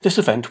This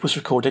event was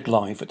recorded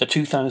live at the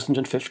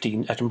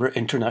 2015 Edinburgh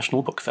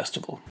International Book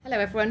Festival. Hello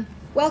everyone,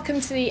 welcome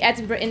to the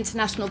Edinburgh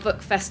International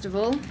Book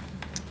Festival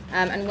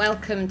and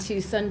welcome to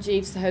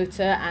Sanjeev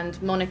Sahota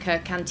and Monica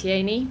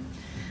Cantieni.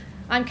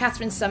 I'm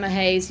Catherine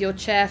Summerhayes, your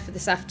chair for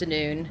this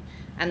afternoon,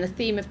 and the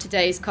theme of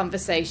today's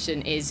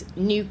conversation is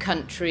New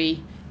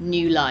Country,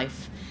 New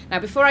Life. Now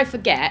before I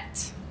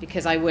forget,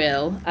 because I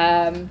will,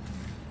 I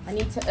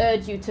need to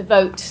urge you to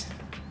vote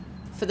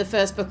for the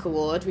first book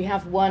award. We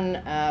have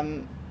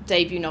one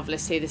debut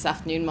novelist here this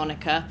afternoon,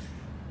 Monica.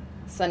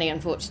 Sonny,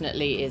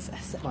 unfortunately,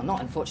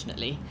 not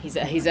unfortunately, he's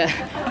a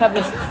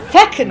published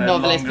second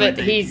novelist, but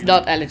he's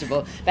not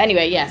eligible. But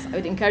anyway, yes, I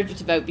would encourage you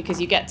to vote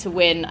because you get to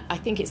win, I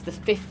think it's the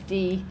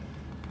 50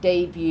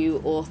 debut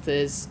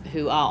authors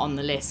who are on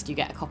the list. You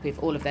get a copy of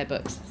all of their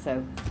books.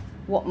 So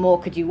what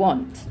more could you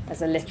want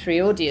as a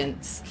literary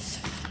audience?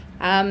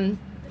 The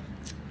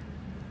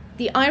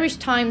Irish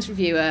Times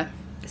reviewer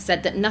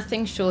said that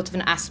nothing short of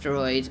an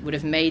asteroid would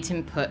have made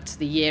him put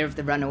The Year of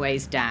the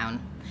Runaways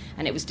down,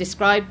 and it was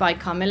described by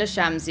Carmilla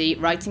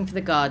Shamsi, writing for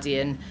The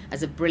Guardian,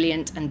 as a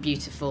brilliant and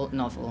beautiful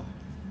novel.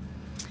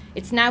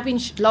 It's now been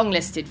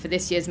longlisted for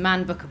this year's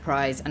Man Booker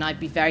Prize, and I'd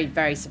be very,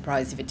 very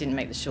surprised if it didn't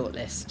make the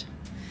shortlist.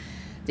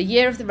 The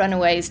Year of the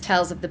Runaways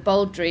tells of the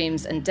bold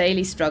dreams and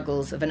daily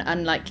struggles of an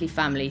unlikely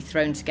family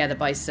thrown together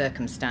by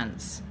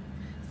circumstance.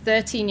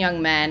 13 young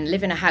men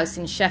live in a house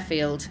in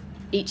Sheffield,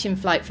 each in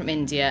flight from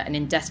India and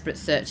in desperate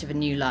search of a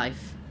new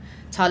life.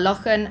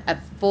 Tarlochan,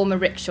 a former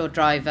rickshaw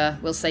driver,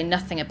 will say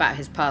nothing about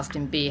his past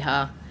in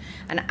Bihar,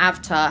 and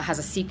Avtar has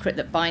a secret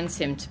that binds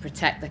him to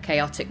protect the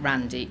chaotic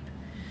Randeep.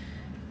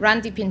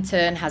 Randeep in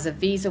turn has a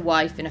visa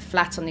wife in a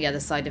flat on the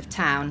other side of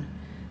town,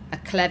 a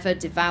clever,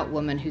 devout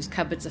woman whose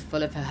cupboards are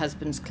full of her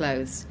husband's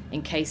clothes,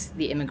 in case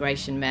the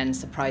immigration men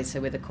surprise her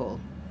with a call.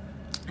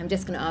 I'm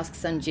just going to ask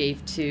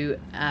Sanjeev to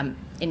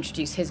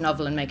introduce his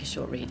novel and make a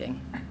short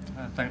reading.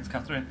 Thanks,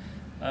 Catherine.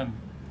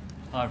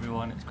 Hi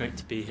everyone, it's great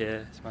to be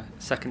here. It's my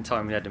second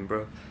time in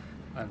Edinburgh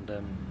and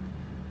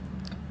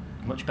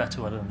much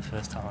better weather than the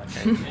first time I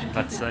came, I'm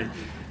glad to say.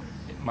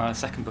 My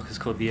second book is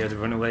called The Year of the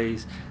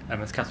Runaways,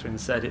 and as Catherine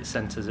said, it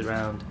centres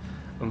around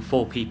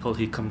four people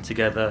who come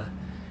together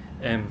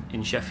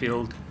in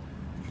Sheffield.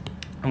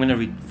 I'm going to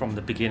read from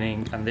the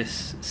beginning, and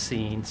this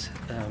scene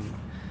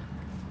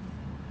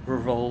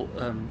revolves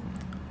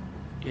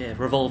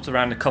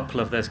around a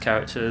couple of those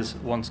characters.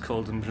 One's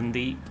called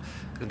Randeep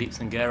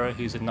Sangera,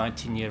 who's a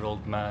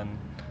 19-year-old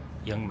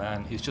young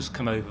man, who's just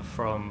come over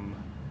from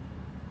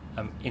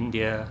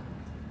India,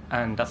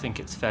 and I think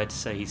it's fair to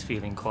say he's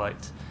feeling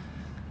quite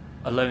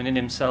alone in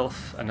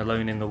himself and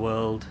alone in the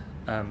world.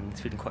 He's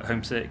feeling quite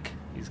homesick.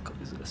 He's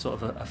a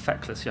sort of a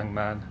feckless young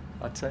man,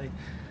 I'd say.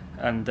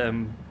 And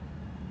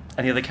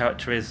the other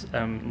character is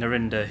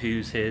Narinda,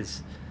 who's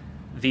his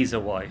visa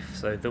wife,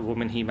 so the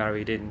woman he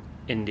married in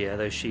India,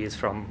 though she is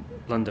from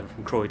London,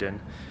 from Croydon,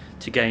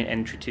 to gain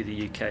entry to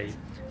the UK.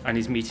 And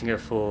he's meeting her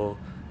though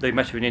he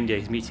met her in India,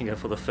 he's meeting her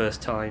for the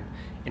first time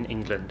in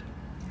England.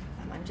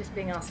 I'm just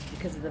being asked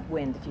because of the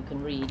wind if you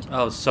can read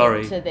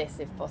sorry. into this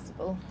if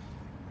possible.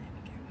 There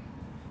we go.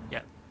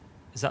 Yeah.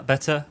 Is that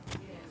better?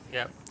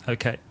 Yeah.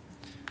 Okay.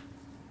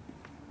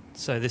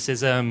 So this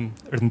is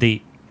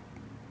Randeep.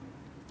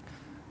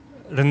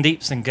 Randeep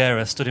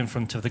Sangera stood in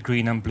front of the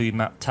green and blue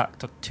map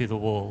tacked to the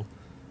wall.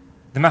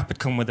 The map had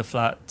come with a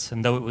flat,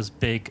 and though it was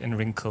big and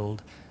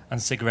wrinkled,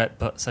 and cigarette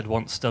butts had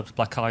once stubbed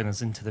black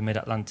islands into the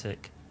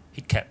mid-Atlantic,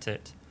 he'd kept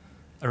it,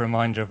 a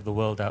reminder of the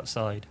world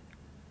outside.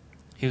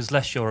 He was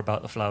less sure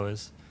about the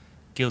flowers,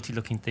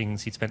 guilty-looking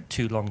things he'd spent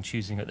too long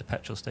choosing at the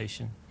petrol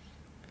station.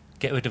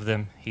 Get rid of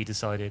them, he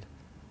decided,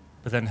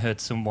 but then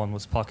heard someone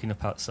was parking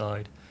up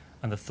outside,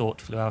 and the thought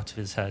flew out of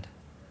his head.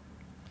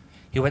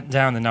 He went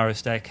down the narrow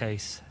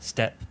staircase,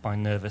 step by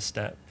nervous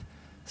step,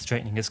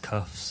 straightening his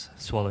cuffs,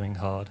 swallowing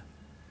hard.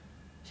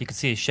 He could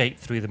see a shape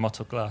through the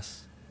mottled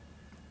glass.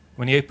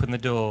 When he opened the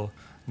door,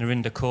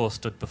 Narinda Kaur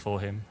stood before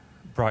him,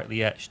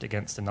 brightly etched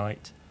against the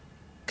night,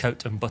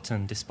 coat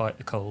unbuttoned despite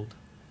the cold.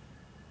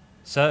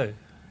 So,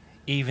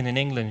 even in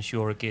England she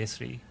wore a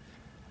girsri,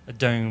 a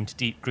domed,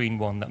 deep green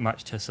one that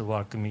matched her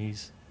salwar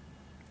kameez.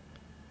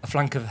 A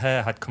flank of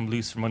hair had come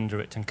loose from under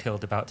it and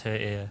curled about her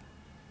ear.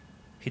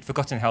 He'd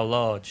forgotten how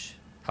large,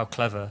 how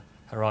clever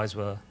her eyes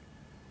were.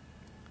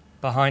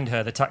 Behind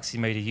her, the taxi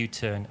made a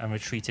U-turn and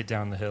retreated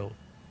down the hill.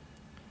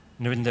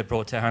 Narinda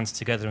brought her hands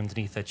together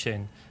underneath her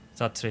chin,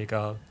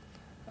 Zatregal,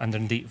 and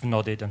Randeep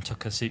nodded and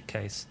took her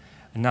suitcase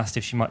and asked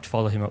if she might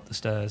follow him up the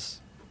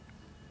stairs.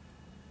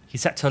 He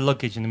set her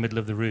luggage in the middle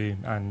of the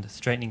room and,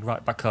 straightening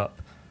right back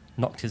up,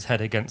 knocked his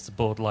head against the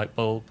board light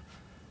bulb,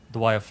 the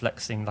wire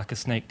flexing like a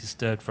snake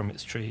disturbed from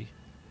its tree.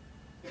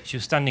 She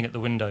was standing at the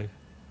window,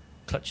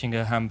 clutching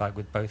her handbag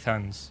with both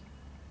hands.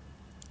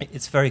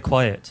 It's very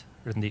quiet,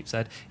 Randeep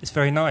said. It's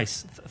very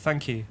nice,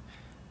 thank you.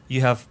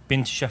 You have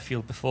been to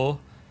Sheffield before?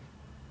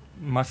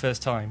 My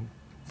first time.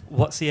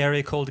 What's the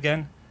area called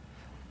again?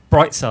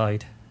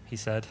 Brightside, he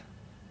said.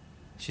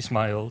 She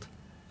smiled,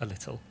 a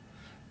little,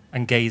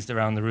 and gazed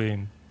around the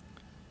room.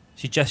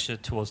 She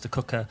gestured towards the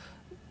cooker.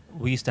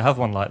 We used to have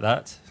one like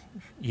that.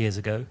 years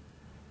ago.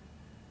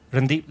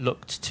 Randeep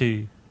looked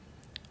too,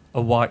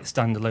 a white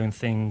standalone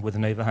thing with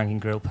an overhanging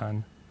grill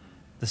pan.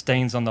 The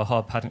stains on the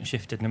hob hadn't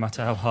shifted no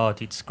matter how hard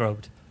he'd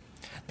scrubbed.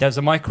 There's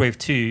a microwave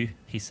too,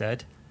 he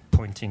said,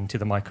 pointing to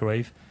the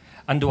microwave,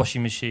 and a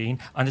washing machine,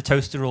 and a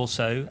toaster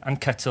also, and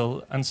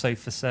kettle, and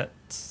sofa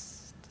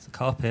sets, there's a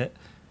carpet.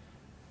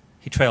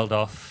 He trailed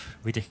off,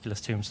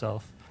 ridiculous to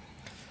himself.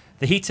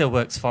 The heater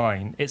works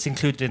fine. It's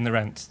included in the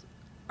rent.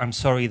 I'm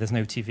sorry there's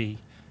no TV.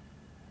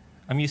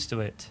 I'm used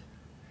to it.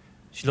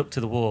 She looked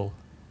to the wall.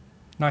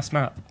 Nice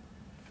map.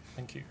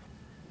 Thank you.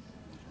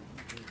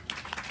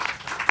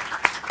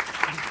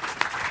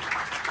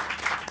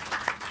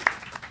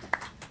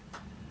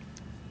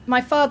 My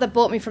father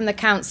bought me from the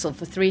council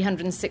for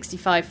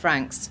 365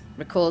 francs,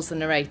 recalls the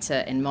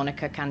narrator in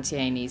Monica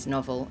Cantiani's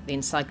novel, The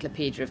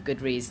Encyclopedia of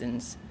Good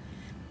Reasons.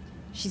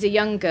 She's a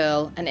young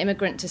girl, an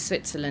immigrant to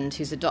Switzerland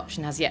whose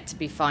adoption has yet to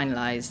be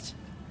finalised.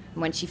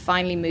 And when she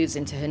finally moves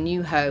into her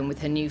new home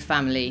with her new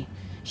family,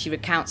 she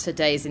recounts her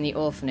days in the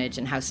orphanage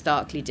and how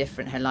starkly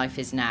different her life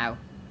is now.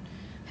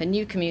 Her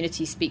new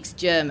community speaks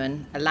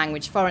German, a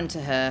language foreign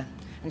to her,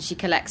 and she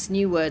collects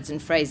new words and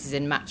phrases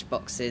in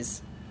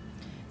matchboxes.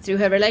 Through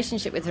her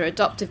relationship with her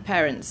adoptive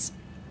parents,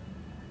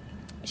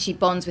 she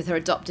bonds with her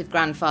adoptive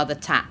grandfather,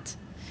 Tat,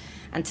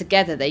 and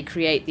together they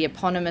create the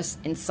eponymous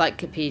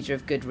Encyclopedia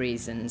of Good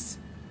Reasons.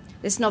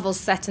 This novel's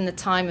set in the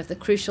time of the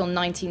crucial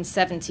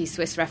 1970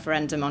 Swiss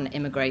referendum on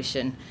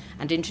immigration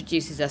and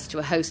introduces us to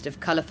a host of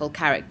colourful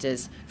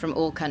characters from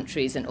all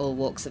countries and all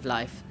walks of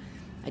life.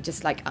 I'd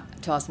just like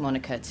to ask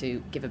Monica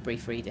to give a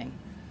brief reading.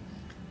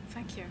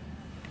 Thank you.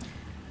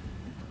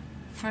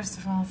 First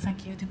of all,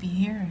 thank you to be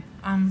here.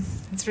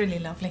 It's really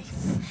lovely.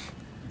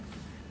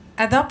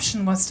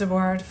 Adoption was the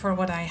word for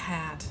what I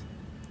had.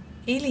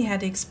 Eli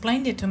had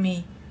explained it to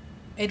me.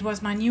 It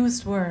was my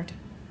newest word.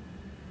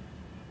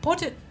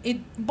 But it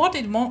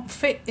won't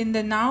fit in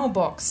the now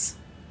box.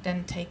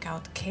 Then take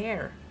out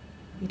care.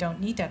 We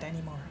don't need that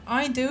anymore.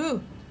 I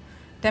do.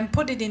 Then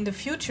put it in the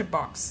future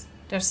box.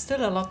 There's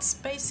still a lot of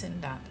space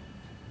in that.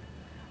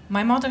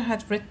 My mother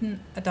had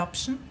written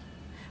adoption.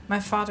 My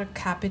father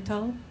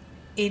capital.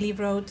 Eli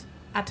wrote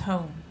at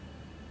home.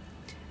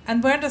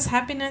 And where does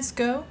happiness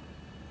go?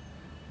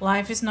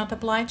 Life is not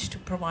obliged to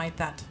provide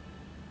that.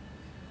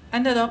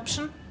 And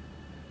adoption?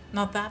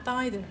 Not that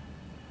either.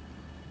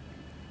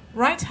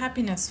 Write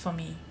happiness for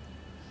me.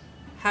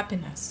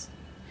 Happiness.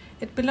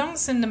 It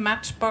belongs in the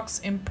matchbox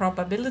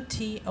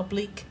improbability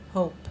oblique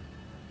hope.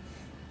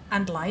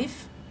 And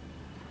life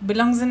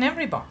belongs in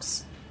every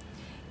box.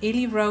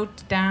 Eli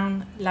wrote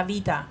down la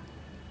vida.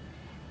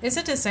 Is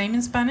it the same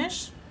in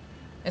Spanish?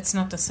 It's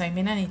not the same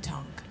in any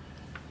tongue.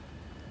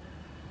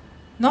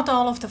 Not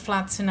all of the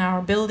flats in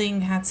our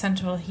building had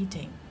central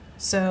heating,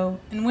 so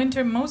in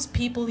winter most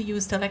people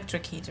used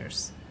electric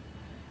heaters.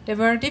 There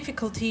were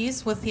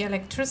difficulties with the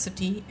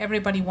electricity,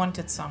 everybody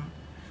wanted some,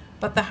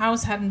 but the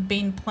house hadn't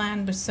been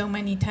planned with so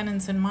many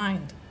tenants in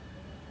mind.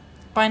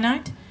 By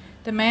night,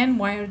 the man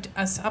wired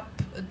us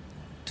up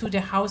to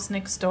the house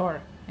next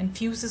door, and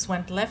fuses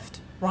went left,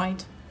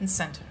 right, and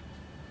center.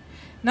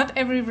 Not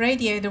every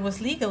radiator was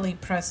legally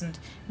present,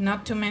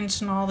 not to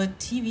mention all the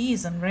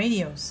TVs and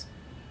radios.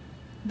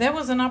 There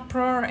was an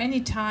uproar any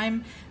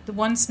time the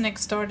ones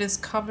next door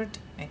discovered,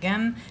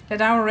 again,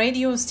 that our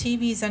radios,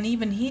 TVs, and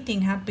even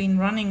heating had been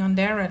running on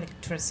their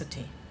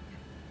electricity.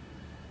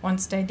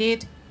 Once they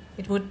did,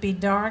 it would be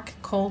dark,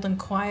 cold, and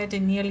quiet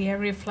in nearly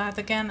every flat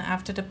again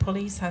after the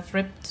police had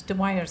ripped the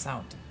wires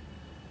out.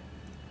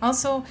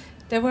 Also,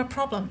 there were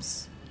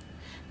problems.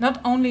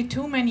 Not only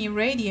too many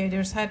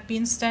radiators had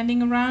been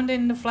standing around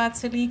in the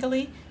flats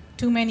illegally,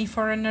 too many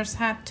foreigners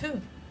had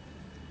too.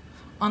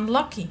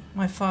 Unlucky,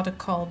 my father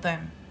called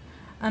them.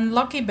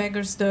 Unlucky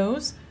beggars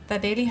those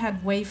that Eli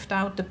had waved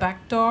out the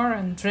back door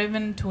and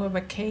driven to a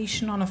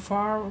vacation on a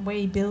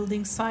faraway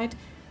building site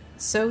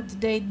so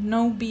they'd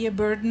no be a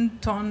burden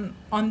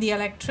on the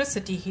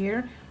electricity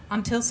here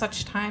until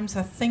such times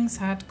as things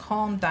had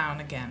calmed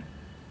down again.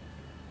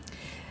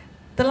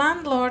 The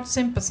landlord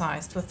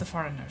sympathized with the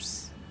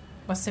foreigners.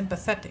 Was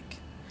sympathetic,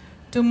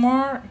 to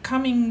more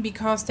coming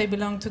because they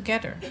belong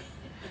together,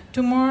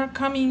 to more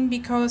coming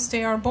because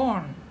they are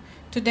born,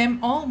 to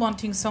them all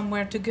wanting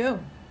somewhere to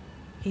go.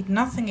 He'd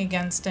nothing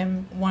against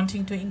them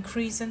wanting to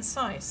increase in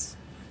size.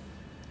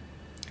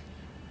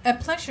 A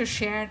pleasure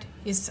shared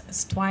is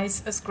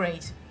twice as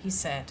great, he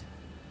said.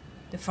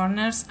 The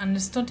foreigners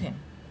understood him.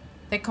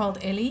 They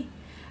called Eli,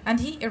 and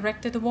he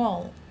erected a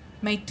wall,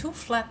 made 2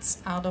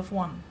 flats out of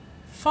one,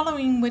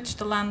 following which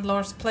the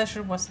landlord's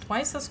pleasure was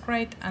twice as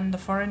great and the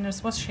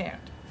foreigner's was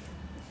shared.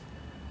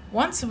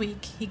 Once a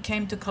week he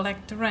came to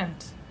collect the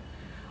rent.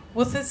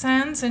 With his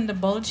hands in the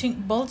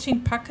bulging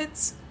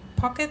pockets,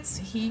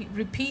 he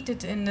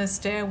repeated in the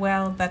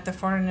stairwell that the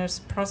foreigner's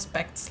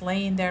prospects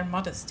lay in their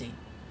modesty.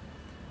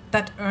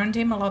 That earned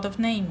him a lot of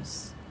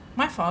names.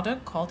 My father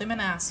called him an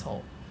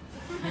asshole.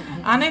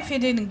 And if he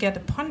didn't get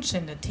a punch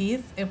in the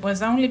teeth, it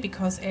was only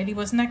because Eli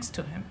was next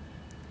to him.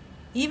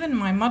 Even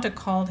my mother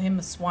called him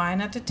a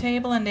swine at the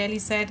table, and Eli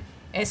said,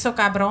 "Eso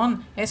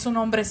cabrón, es un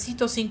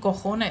hombrecito sin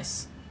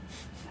cojones."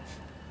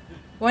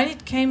 When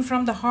it came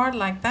from the heart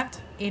like that,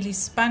 Eli's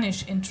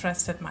Spanish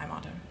interested my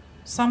mother.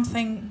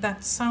 Something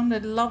that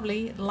sounded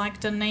lovely,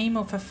 like the name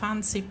of a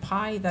fancy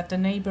pie that the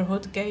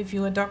neighborhood gave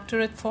you a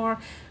doctorate for,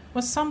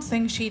 was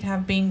something she'd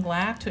have been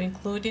glad to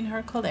include in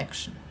her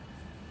collection.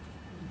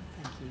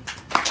 Thank you.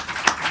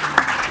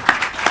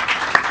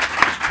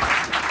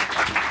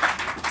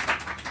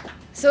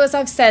 So as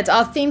I've said,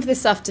 our theme for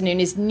this afternoon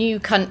is New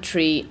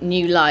Country,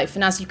 New Life.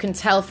 And as you can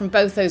tell from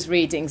both those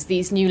readings,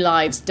 these new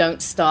lives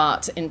don't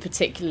start in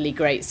particularly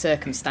great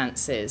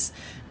circumstances.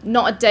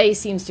 Not a day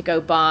seems to go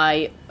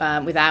by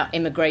without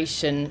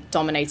immigration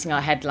dominating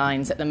our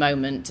headlines at the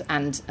moment.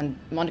 And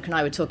Monica and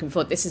I were talking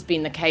before, this has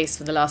been the case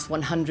for the last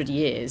 100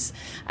 years.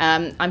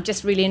 I'm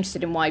just really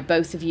interested in why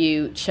both of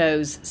you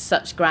chose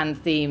such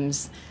grand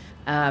themes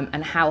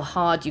and how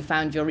hard you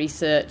found your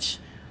research,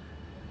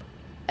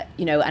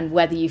 and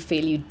whether you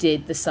feel you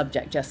did the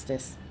subject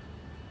justice.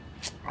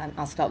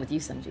 I'll start with you,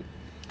 Sanjeev.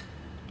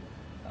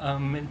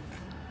 In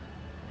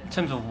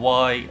terms of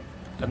why,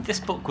 the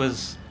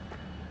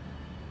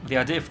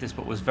idea for this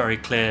book was very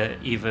clear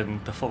even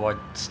before I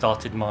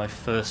started my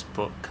first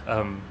book.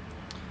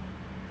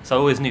 So I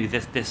always knew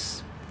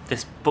this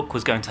book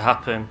was going to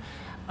happen,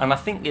 and I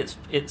think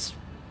it's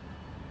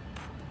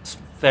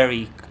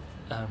very.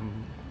 The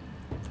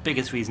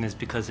biggest reason is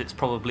because it's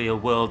probably a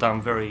world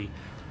I'm very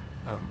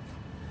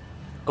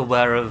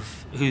aware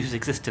of, whose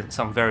existence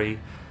I'm very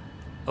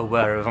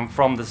aware of. I'm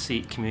from the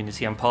Sikh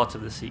community. I'm part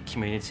of the Sikh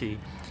community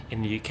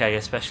in the UK,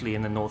 especially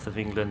in the north of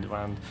England,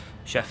 around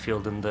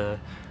Sheffield and the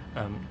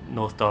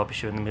North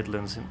Derbyshire and the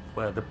Midlands,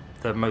 where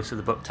the most of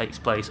the book takes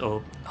place,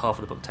 or half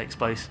of the book takes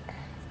place.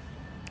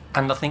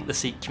 And I think the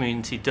Sikh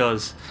community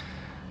does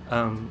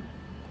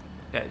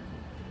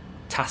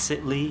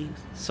tacitly,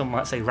 some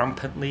might say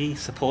rampantly,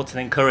 support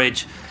and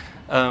encourage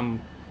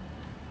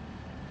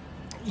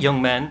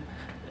young men,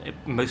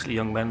 mostly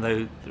young men,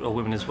 though there are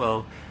women as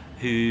well,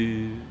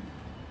 who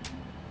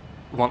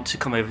want to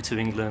come over to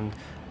England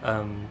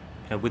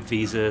with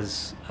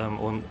visas,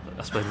 or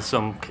I suppose in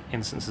some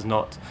instances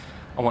not,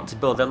 and want to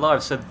build their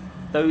lives. So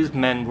those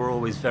men were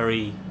always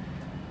very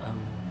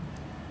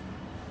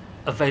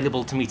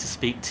available to me to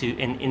speak to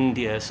in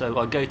India. So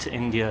I go to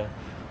India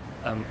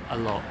a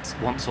lot,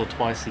 once or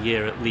twice a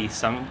year at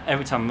least.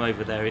 Every time I'm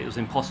over there, it was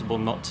impossible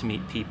not to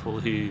meet people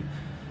who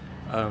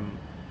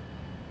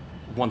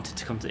wanted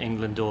to come to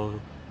England or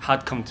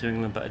had come to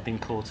England but had been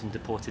caught and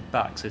deported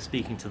back. So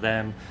speaking to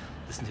them,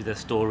 listening to their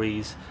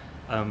stories,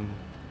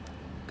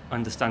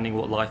 understanding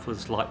what life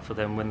was like for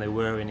them when they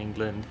were in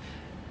England,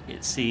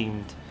 it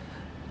seemed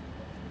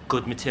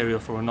good material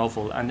for a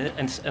novel, and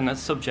a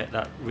subject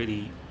that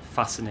really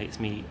fascinates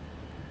me,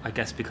 I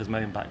guess because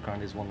my own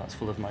background is one that's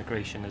full of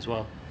migration as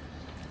well.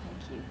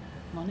 Thank you.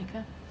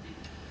 Monica?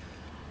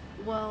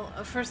 Well,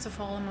 first of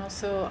all, I'm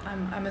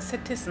a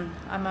citizen.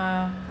 I'm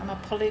a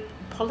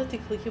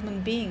political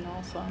human being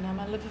also, and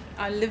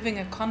I live in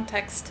a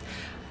context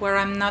where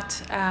I'm not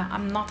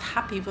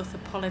happy with the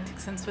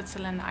politics in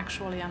Switzerland.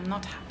 Actually, I'm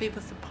not happy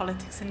with the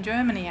politics in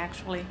Germany.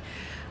 Actually,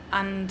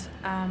 and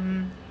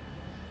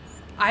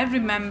I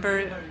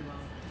remember.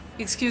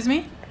 Excuse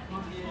me.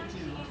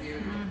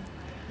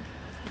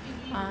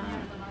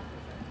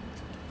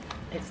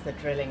 It's the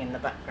drilling in the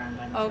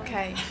background.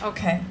 Okay.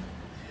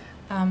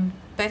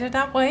 Better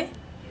that way?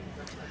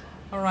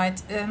 All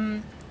right.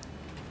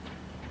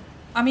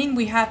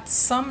 We had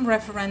some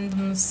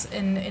referendums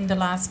in the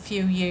last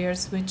few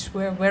years which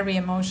were very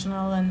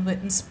emotional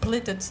and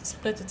split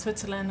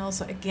Switzerland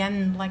also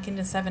again, like in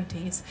the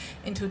 70s,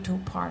 into two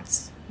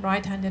parts,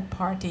 right-handed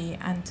party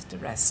and the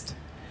rest.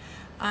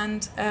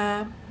 And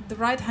the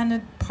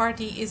right-handed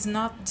party is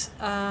not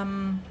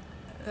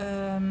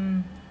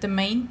the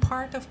main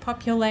part of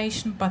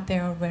population, but they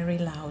are very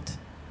loud,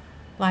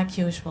 like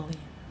usually.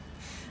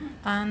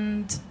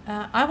 And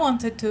I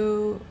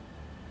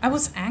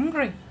was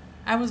angry.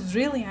 I was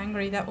really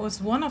angry. That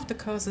was one of the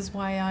causes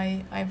why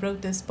I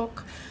wrote this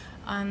book.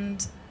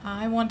 And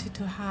I wanted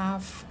to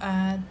have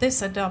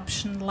this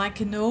adoption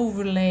like an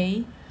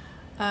overlay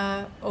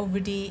over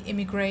the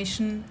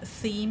immigration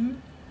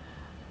theme,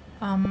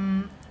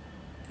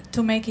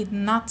 to make it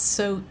not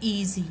so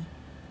easy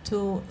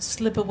to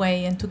slip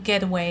away and to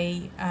get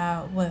away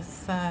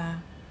with,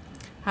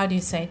 how do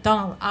you say,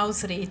 Donald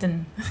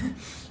Ausreden.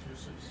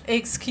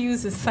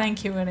 Excuses,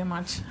 thank you very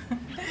much.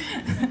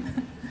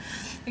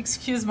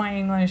 Excuse my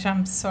English,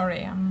 I'm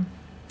sorry, I'm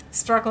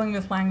struggling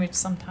with language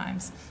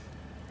sometimes.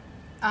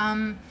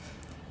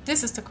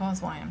 This is the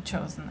cause why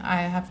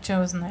I have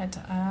chosen it,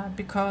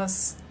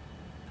 because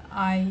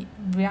I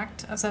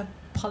react as a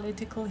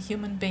political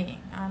human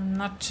being. I'm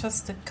not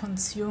just a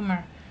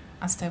consumer,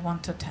 as they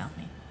want to tell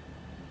me.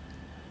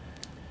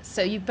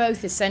 So you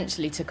both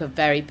essentially took a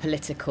very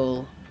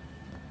political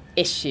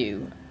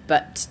issue,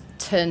 but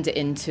turned it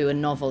into a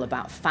novel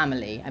about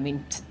family. I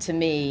mean, to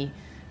me,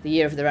 The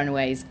Year of the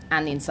Runaways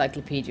and the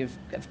Encyclopedia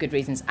of Good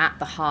Reasons at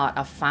the heart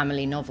are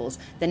family novels.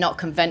 They're not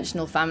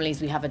conventional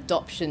families. We have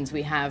adoptions,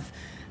 we have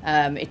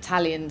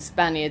Italian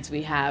Spaniards,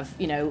 we have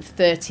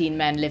 13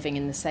 men living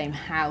in the same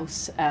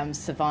house,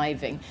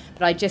 surviving.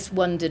 But I just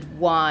wondered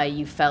why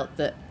you felt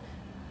that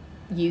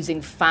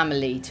using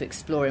family to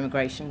explore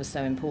immigration was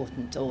so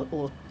important,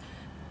 or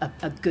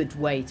a good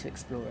way to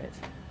explore it.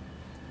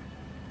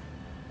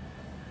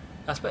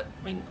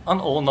 On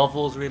all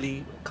novels,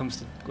 really,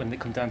 when they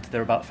come down to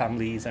they're about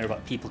families, they're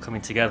about people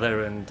coming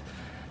together, and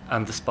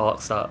the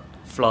sparks that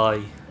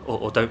fly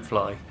or don't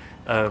fly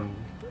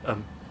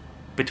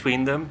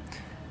between them.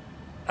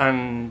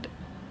 And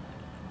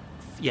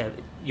yeah,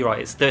 you're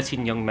right. It's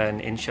 13 young men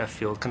in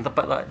Sheffield,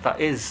 but that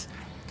is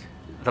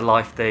the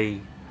life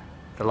they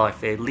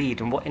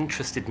lead. And what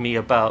interested me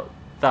about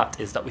that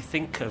is that we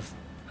think of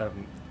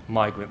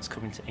migrants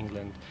coming to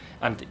England,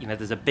 and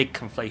there's a big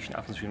conflation that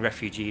happens between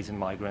refugees and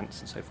migrants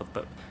and so forth.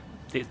 But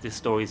this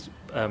story's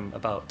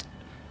about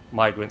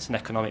migrants and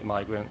economic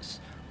migrants,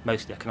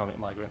 mostly economic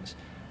migrants.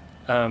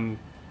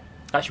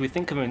 Actually, we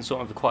think of them in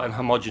sort of quite a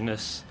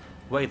homogenous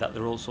way, that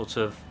they're all sort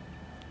of,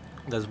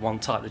 there's one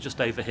type, they're just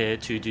over here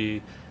to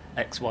do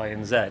X, Y,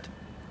 and Z.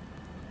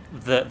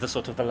 The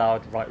sort of the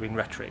loud right-wing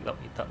rhetoric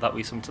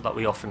that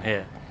we often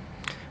hear.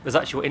 There's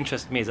actually, what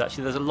interested me is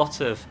actually there's a lot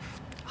of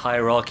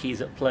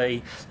hierarchies at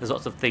play. There's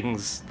lots of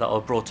things that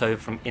are brought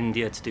over from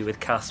India to do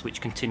with caste,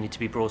 which continue to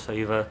be brought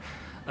over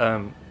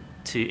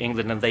to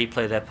England, and they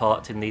play their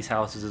part in these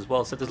houses as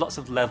well. So there's lots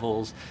of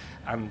levels,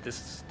 and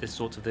this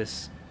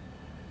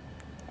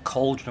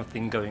cauldron of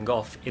thing going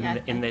off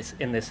in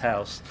this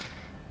house,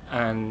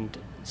 and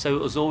so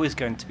it was always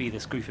going to be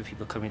this group of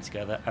people coming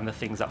together and the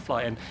things that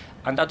fly. And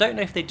I don't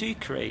know if they do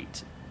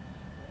create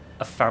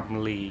a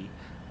family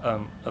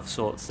of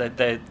sorts.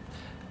 There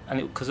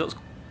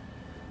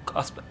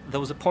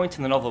was a point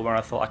in the novel where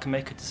I thought I can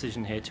make a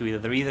decision here to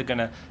they're either going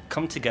to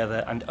come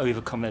together and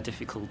overcome their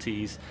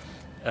difficulties,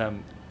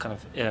 in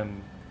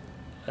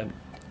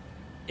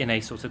a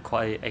sort of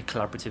quite a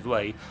collaborative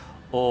way,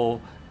 or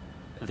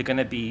they're going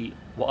to be,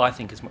 what I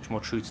think is much more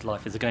true to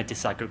life, is they're going to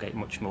disaggregate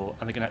much more,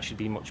 and they're going to actually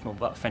be much more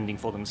about fending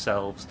for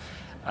themselves.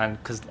 And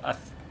because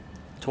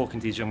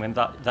talking to these young men,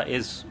 that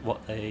is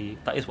what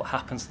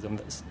happens to them.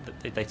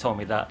 They told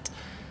me that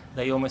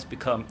they almost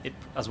become,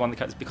 as one of the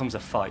characters, becomes a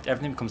fight.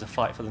 Everything becomes a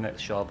fight for the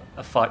next job,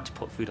 a fight to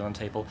put food on the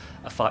table,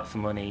 a fight for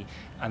money,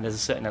 and there's a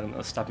certain element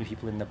of stabbing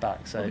people in the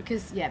back. So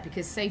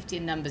because safety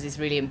in numbers is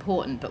really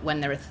important, but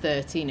when there are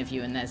 13 of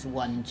you and there's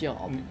one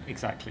job,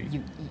 exactly,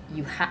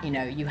 you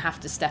have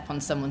to step on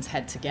someone's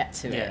head to get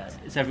to it. Yeah,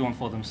 it's everyone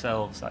for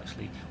themselves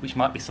actually, which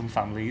might be some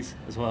families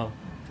as well.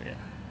 But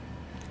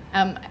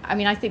yeah.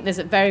 I think there's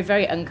a very,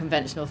 very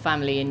unconventional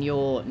family in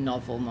your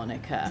novel,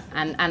 Monica,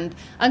 and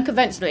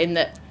unconventional in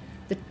that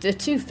the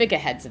two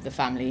figureheads of the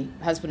family,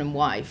 husband and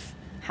wife,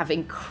 have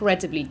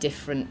incredibly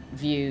different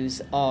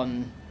views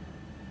on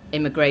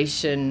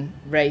immigration,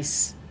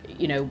 race.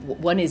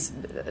 One is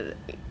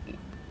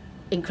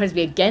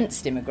incredibly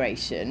against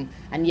immigration,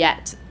 and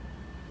yet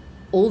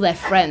all their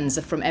friends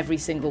are from every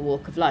single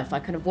walk of life. I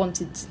kind of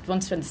wanted to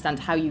understand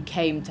how you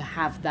came to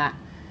have that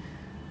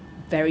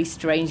very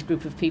strange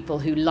group of people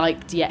who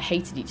liked yet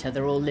hated each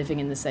other, all living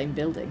in the same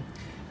building.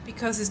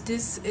 Because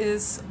this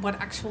is what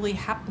actually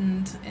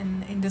happened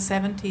in the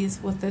 70s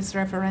with this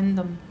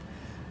referendum.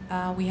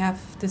 We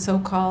have the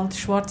so-called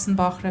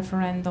Schwarzenbach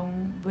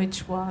referendum,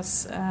 which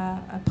was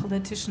a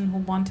politician who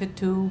wanted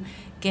to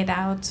get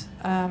out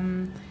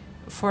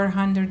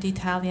 400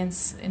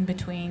 Italians in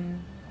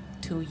between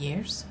 4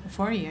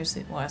 years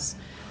it was.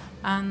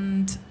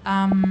 And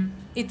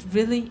it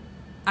really,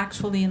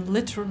 actually,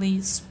 literally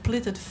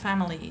splitted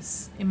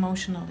families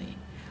emotionally.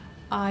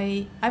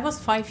 I was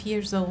 5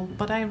 years old,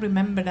 but I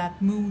remember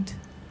that mood.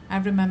 I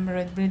remember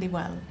it really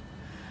well.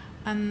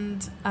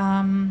 And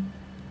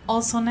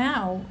also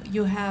now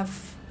you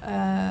have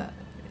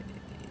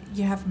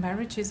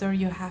marriages, or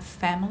you have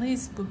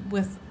families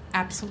with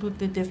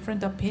absolutely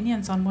different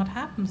opinions on what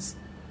happens.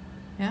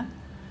 Yeah,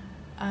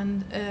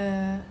 and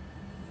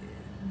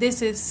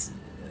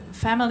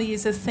family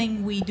is a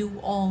thing we do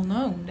all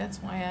know. That's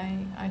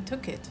why I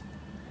took it.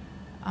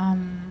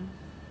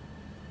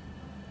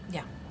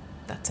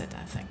 That's it,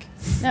 I think.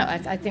 No,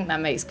 I think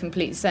that makes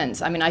complete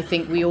sense. I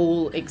think we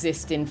all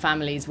exist in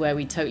families where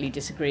we totally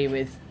disagree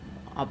with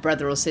our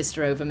brother or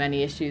sister over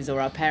many issues, or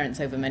our parents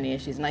over many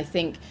issues. And I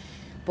think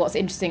what's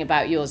interesting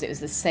about yours, it was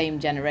the same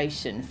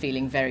generation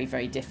feeling very,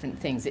 very different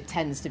things. It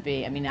tends to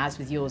be, as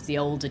with yours, the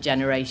older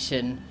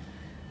generation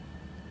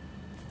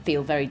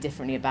feel very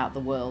differently about the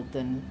world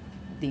than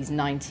these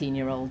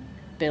 19-year-old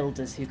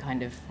builders who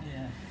kind of...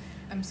 Yeah.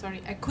 I'm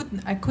sorry, I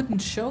couldn't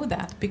show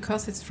that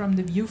because it's from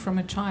the view from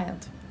a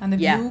child. And the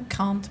view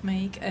can't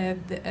make,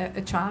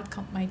 a child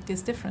can't make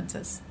these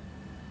differences.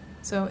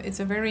 So it's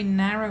a very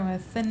narrow, a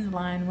thin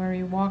line where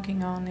you're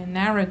walking on in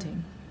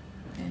narrating.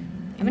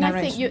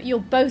 I think you're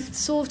both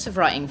sort of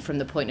writing from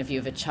the point of view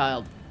of a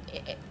child.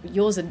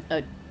 Yours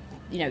are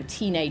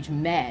teenage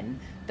men,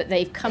 but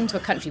they've come to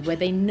a country where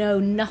they know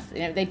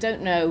nothing. They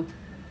don't know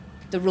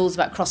the rules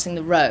about crossing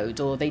the road,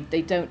 or they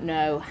don't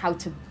know how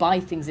to buy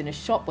things in a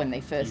shop when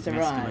they first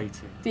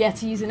arrive. Yeah,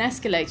 to use an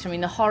escalator. I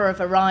mean, the horror of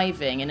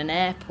arriving in an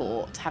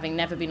airport, having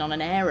never been on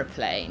an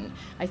aeroplane.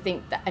 I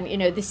think that, and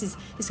this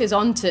goes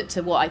on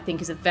to what I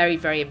think is a very,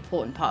 very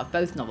important part of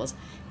both novels.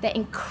 They're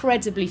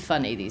incredibly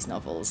funny, these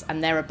novels,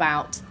 and they're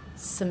about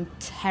some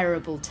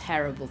terrible,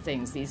 terrible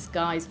things. These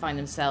guys find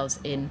themselves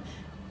in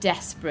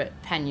desperate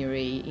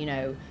penury,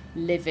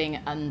 living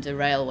under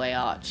railway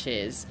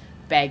arches,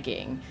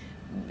 begging.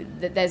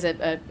 There's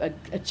a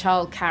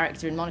child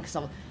character in Monica's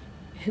novel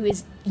who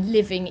is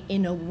living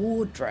in a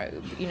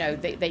wardrobe.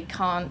 They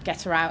can't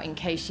get her out in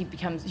case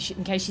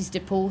she's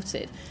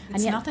deported.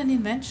 It's not an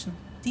invention.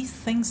 These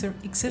things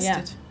existed.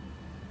 Yeah.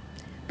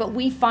 But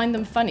we find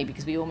them funny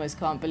because we almost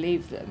can't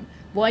believe them.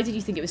 Why did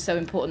you think it was so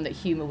important that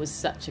humour was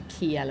such a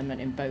key element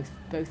in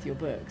both your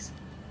books?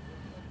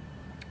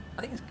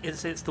 I think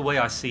it's the way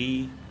I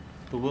see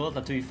the world.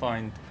 I do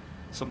find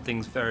some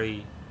things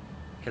very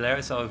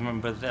hilarious. I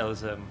remember there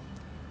was a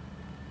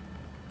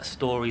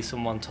story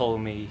someone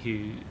told me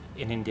who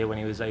in India when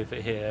he was over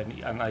here,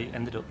 and I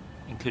ended up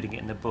including it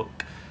in the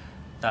book,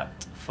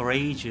 that for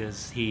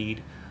ages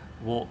he'd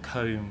walk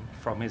home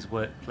from his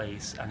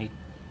workplace, and he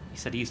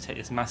said he used to take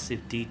this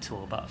massive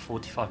detour, about a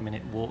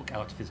 45-minute walk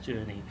out of his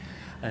journey,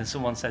 and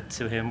someone said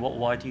to him,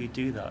 why do you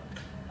do that?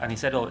 And he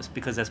said, it's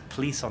because there's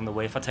police on the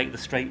way. If I take the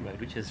straight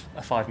road, which is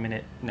a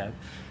 5-minute,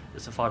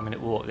 it's a 5-minute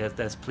walk,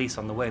 there's police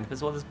on the way. And he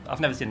goes, I've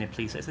never seen any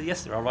police. I said,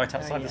 yes, there are, right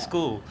outside the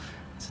school.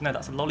 I said, no,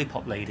 that's a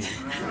lollipop lady.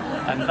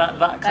 And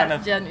that kind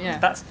of,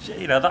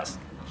 that's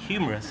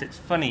humorous, it's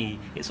funny,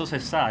 it's also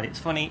sad. It's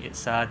funny, it's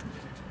sad,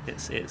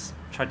 it's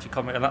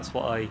tragicomic, and that's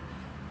what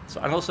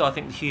and also I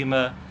think the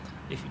humour,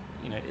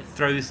 it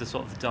throws the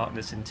sort of the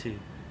darkness into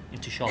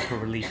sharper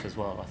relief as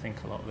well, I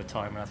think, a lot of the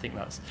time, and I think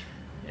that's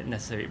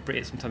necessary.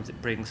 Sometimes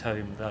it brings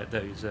home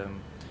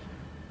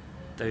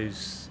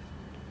those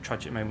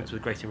tragic moments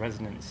with greater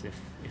resonance if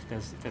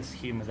there's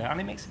humour there,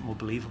 and it makes it more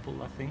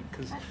believable, I think,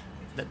 because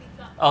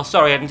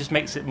and it just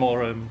makes it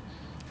more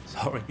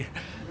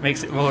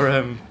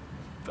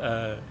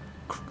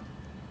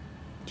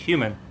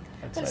human,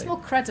 it's more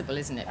credible,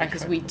 isn't it?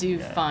 Because we do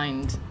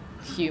find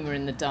humour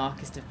in the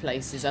darkest of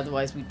places.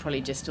 Otherwise we'd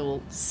probably just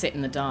all sit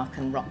in the dark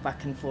and rock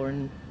back and forth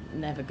and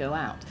never go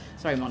out.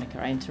 Sorry,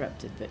 Monica, I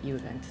interrupted, but you were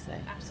going to say.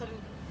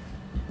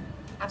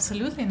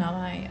 Absolutely not.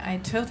 I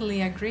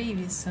totally agree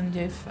with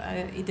Sanjeev.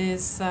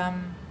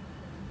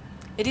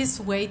 It is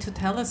a way to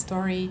tell a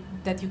story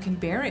that you can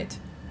bear it.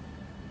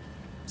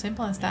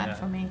 Simple as that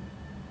for me.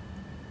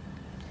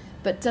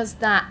 But does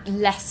that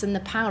lessen the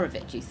power of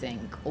it, do you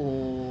think?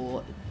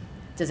 Or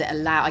does it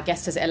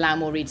allow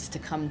more readers to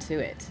come to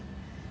it?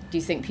 Do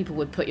you think people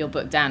would put your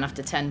book down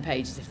after 10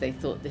 pages if they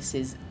thought this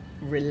is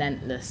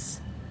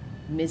relentless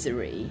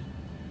misery?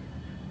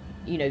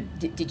 Do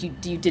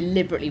you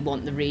deliberately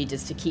want the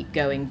readers to keep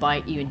going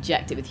you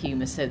inject it with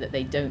humour so that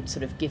they don't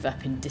sort of give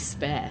up in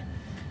despair?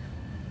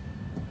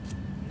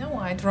 No,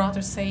 I'd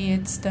rather say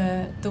it's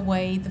the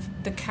way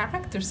the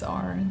characters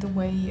are, the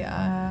way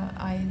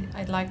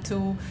I'd like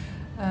to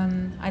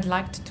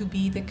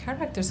be the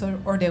characters,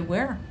 or they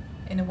were.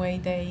 In a way,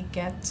 they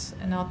get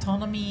an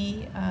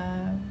autonomy.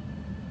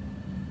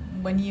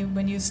 When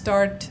you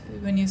start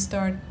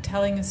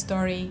telling a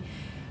story,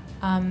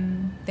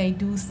 they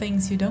do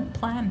things you don't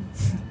plan.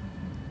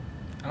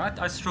 And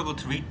I struggle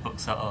to read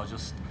books that are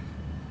just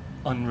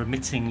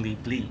unremittingly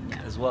bleak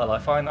as well. I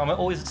find I'm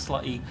always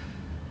slightly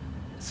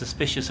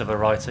suspicious of a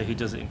writer who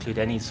doesn't include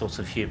any sort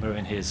of humour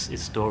in his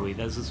story.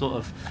 There's a sort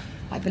of...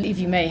 I believe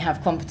you may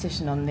have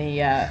competition on the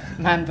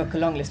Man Booker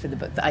long list with a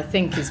book that I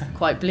think is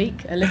quite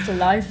bleak, A Little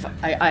Life.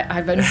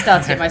 I've only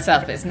started it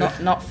myself, but it's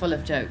not full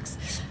of jokes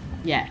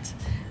yet.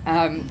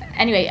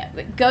 Anyway,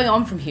 going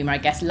on from humour, I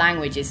guess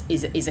language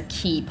is a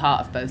key part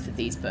of both of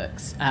these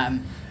books.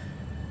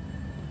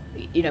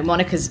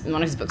 Monica's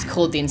book's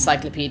called The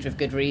Encyclopedia of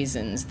Good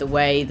Reasons. The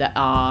way that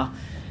our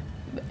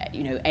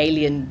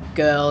alien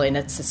girl in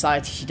a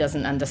society she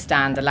doesn't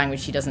understand, the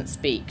language she doesn't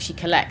speak, she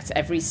collects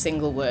every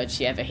single word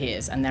she ever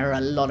hears, and there are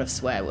a lot of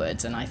swear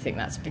words, and I think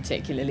that's a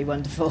particularly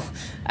wonderful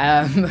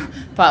part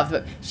of the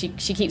book. She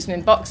keeps them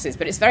in boxes,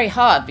 but it's very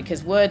hard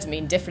because words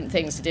mean different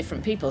things to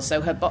different people,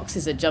 so her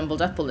boxes are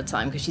jumbled up all the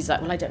time because she's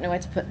like, well, I don't know where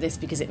to put this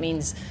because it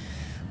means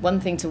one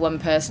thing to one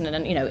person,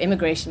 and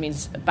immigration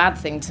means a bad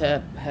thing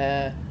to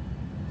her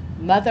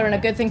mother and a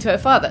good thing to her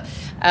father.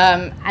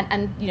 And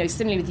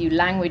similarly with you,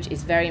 language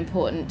is very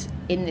important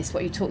in this,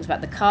 what you talked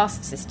about, the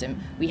caste system.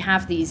 We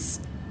have these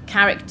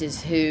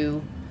characters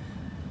who,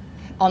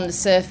 on the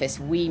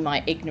surface, we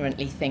might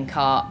ignorantly think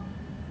are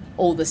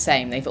all the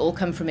same. They've all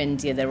come from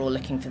India, they're all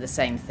looking for the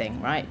same thing,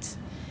 right?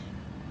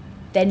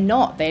 They're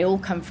not. They all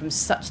come from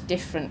such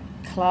different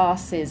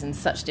classes and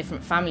such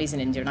different families in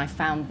India, and I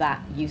found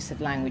that use of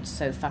language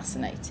so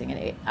fascinating.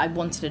 And I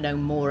wanted to know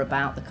more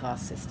about the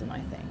caste system, I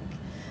think.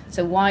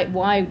 So why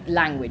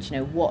language?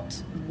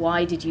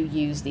 Why did you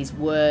use these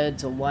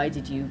words, or why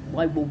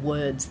were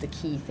words the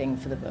key thing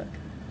for the book?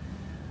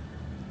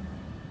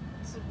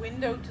 It's a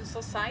window to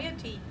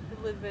society we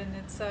live in.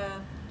 It's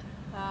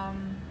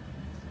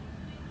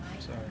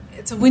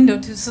It's a window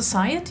to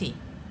society,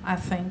 I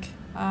think.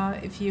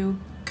 If you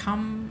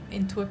come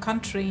into a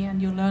country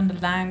and you learn the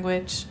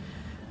language,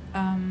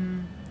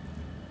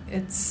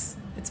 it's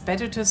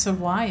better to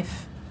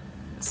survive.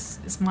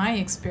 Is my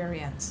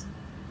experience,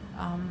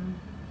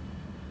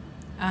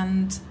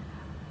 and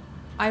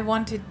I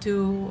wanted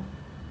to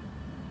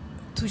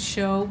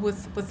show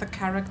with the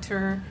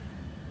character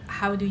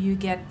how do you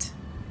get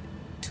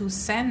to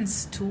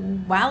sense, to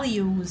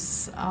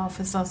values of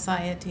a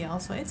society.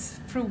 Also, it's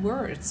through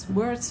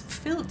words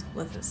filled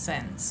with a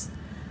sense,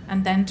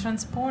 and then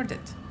transported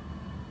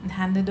and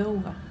handed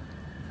over.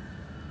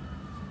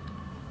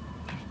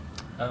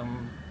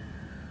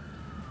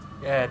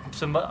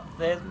 So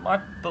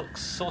my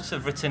book's sort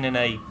of written in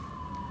I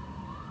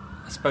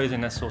suppose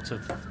in a sort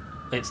of,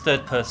 it's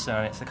third person,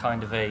 and it's a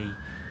kind of a,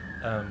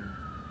 I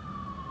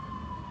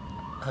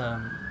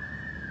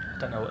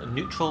don't know, a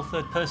neutral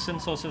third person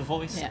sort of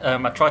voice. Yeah.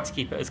 I tried to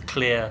keep it as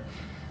clear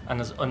and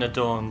as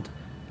unadorned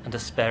and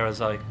as spare as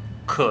I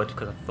could,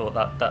 because I thought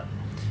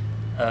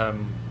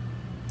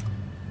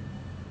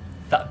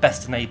that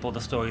best enabled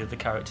the story of the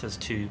characters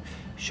to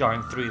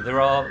shine through. There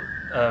are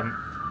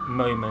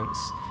moments,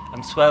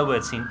 and swear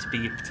words seem to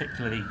be a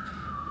particularly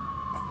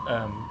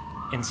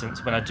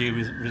instance when I do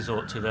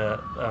resort to the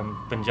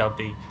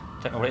Punjabi.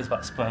 I don't know what it is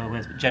about swear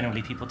words, but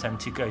generally people tend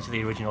to go to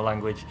the original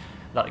language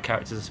that the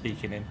characters are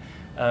speaking in.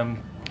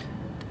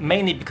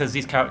 Mainly because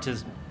these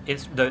characters,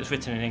 though it's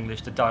written in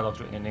English, the dialogue's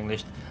written in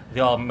English, they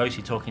are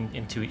mostly talking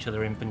into each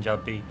other in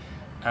Punjabi,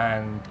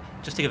 and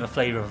just to give a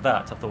flavour of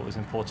that, I thought it was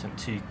important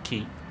to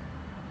keep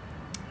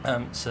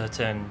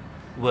certain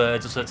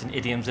words or certain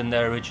idioms in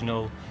their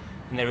original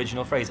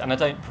phrase. And I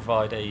don't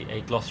provide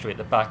a glossary at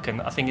the back,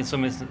 and I think in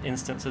some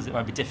instances it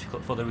might be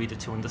difficult for the reader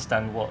to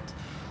understand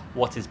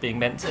what is being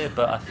meant here,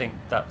 but I think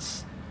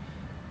that's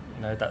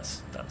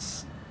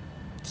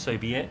so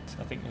be it.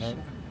 I think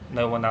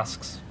no one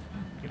asks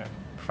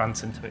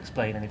Franson to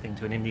explain anything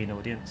to an Indian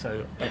audience,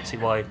 so I don't see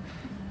why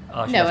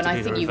I should have to and I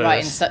do think the you reverse.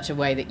 write in such a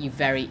way that you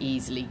very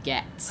easily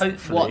get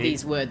Hopefully. what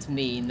these words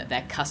mean, that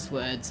they're cuss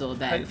words or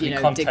they're Hopefully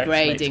context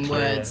degrading makes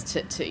clear. words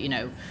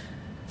to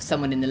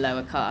someone in the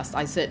lower caste.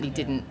 I certainly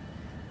didn't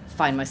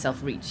find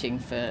myself reaching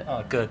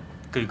for Good.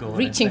 Google.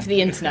 reaching for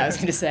the internet, I was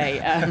going to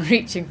say,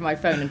 reaching for my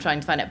phone and trying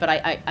to find it. But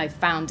I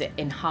found it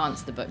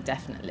enhanced the book,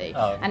 definitely.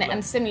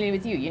 And similarly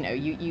with you,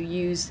 you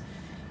use,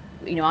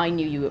 I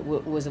knew you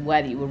was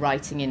aware that you were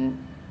writing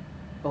in,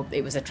 or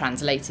it was a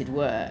translated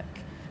work,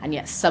 and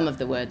yet some of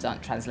the words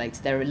aren't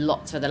translated. There are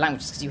lots of other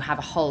languages because you have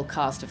a whole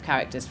cast of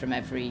characters from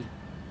every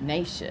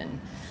nation.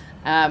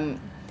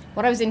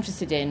 What I was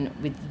interested in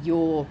with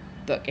your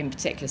book in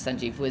particular,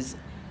 Sanjeev, was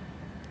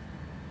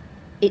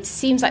it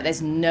seems like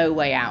there's no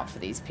way out for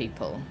these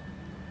people.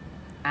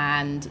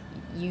 And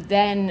you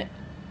then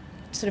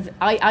sort of,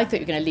 I thought you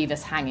were going to leave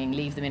us hanging,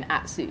 leave them in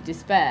absolute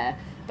despair.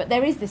 But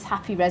there is this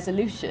happy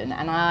resolution.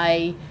 And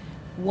I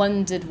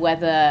wondered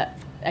whether,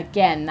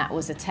 again, that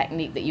was a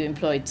technique that you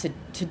employed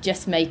to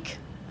just make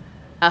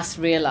us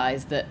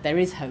realise that there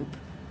is hope.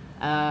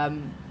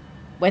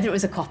 Whether it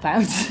was a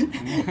cop-out,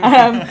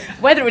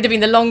 whether it would have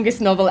been the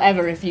longest novel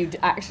ever if you'd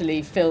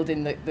actually filled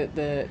in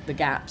the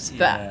gaps.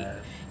 But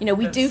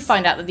we do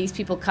find out that these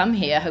people come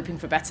here hoping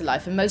for a better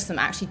life, and most of them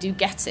actually do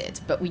get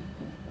it. But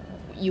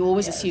you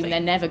always assume they're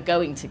never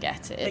going to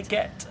get it.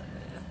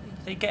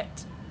 They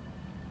get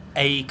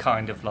a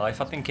kind of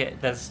life. I think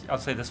I'd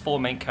say there's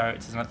four main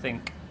characters, and I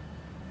think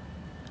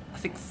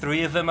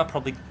three of them are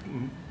probably.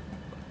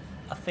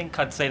 I think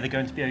I'd say they're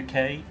going to be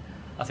okay.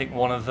 I think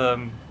one of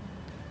them.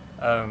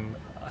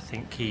 I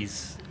think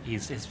his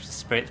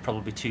spirit's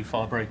probably too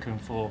far broken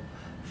for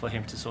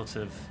him to sort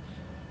of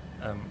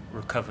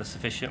recover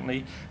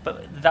sufficiently.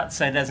 But that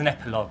said, there's an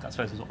epilogue, I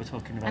suppose, is what we're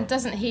talking about. And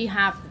doesn't he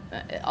have,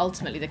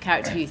 ultimately, the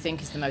character who you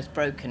think is the most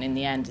broken in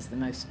the end is the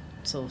most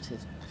sorted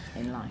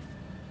in life?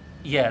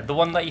 Yeah, the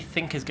one that you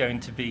think is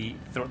going to be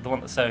the one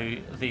that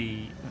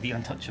the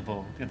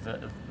untouchable,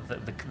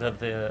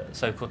 the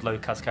so-called low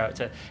caste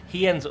character,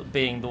 he ends up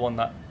being the one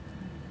that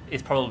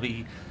is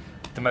probably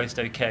the most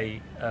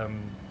okay.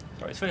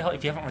 It's very hard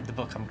if you haven't read the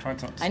book. I'm trying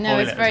to not spoil it. I know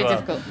it's very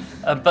difficult.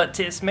 But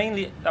it's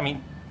mainly,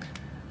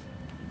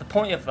 the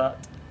point of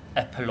that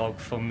epilogue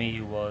for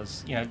me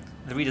was,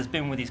 the reader's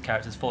been with these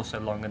characters for so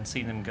long and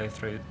seen them go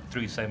through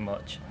so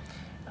much,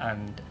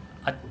 and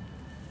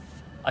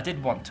I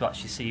did want to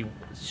actually see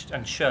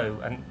and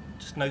show and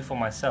just know for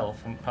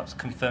myself and perhaps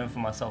confirm for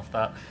myself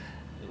that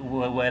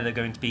where they're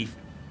going to be,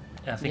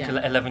 I think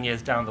 11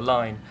 years down the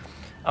line.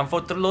 And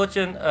for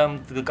Trilogian,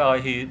 the guy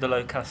the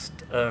low caste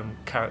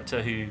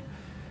character who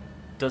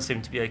does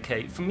seem to be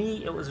okay, for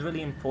me it was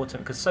really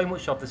important because so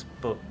much of this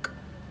book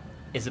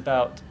is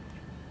about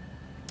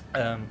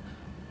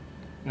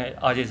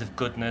ideas of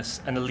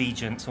goodness and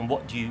allegiance, and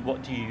what do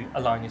you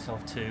align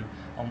yourself to,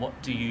 and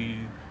what do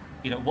you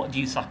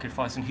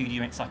sacrifice, and who do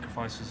you make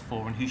sacrifices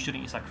for, and who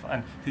shouldn't you sacrifice,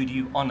 and who do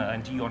you honour,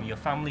 and do you honour your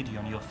family, do you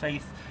honour your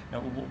faith,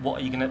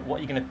 what are you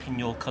gonna pin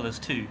your colours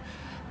to?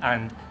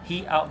 And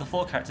he, out of the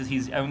four characters,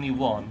 he's the only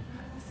one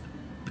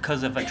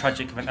because of a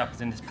tragic event that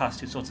happens in his past,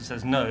 who sort of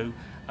says, no,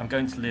 I'm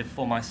going to live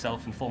for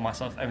myself and for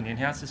myself only. And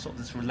he has this sort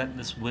of this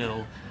relentless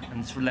will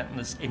and this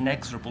relentless,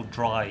 inexorable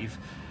drive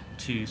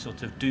to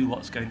sort of do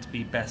what's going to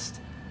be best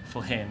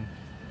for him,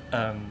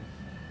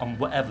 on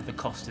whatever the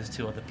cost is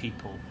to other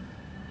people.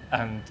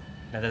 And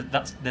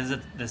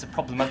there's a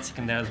problematic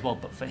in there as well.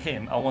 But for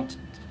him, and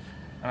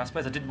I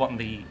suppose I did want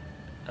the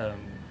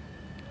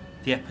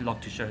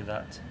epilogue to show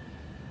that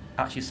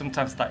actually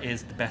sometimes that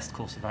is the best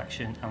course of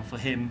action, and for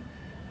him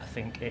I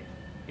think it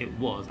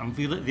was. And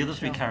the other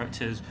three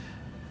characters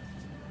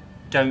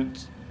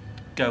don't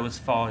go as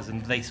far as,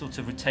 and they sort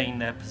of retain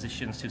their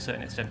positions to a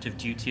certain extent of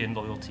duty and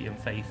loyalty and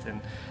faith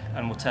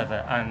and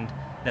whatever, and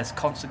there's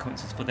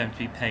consequences for them to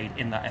be paid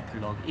in that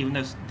epilogue, even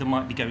though they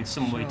might be going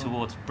some way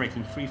towards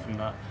breaking free from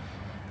that.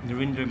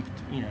 Narinder,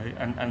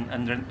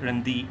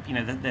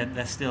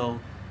 they're still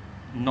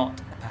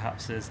not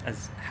perhaps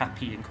as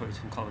happy in quotes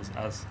and colours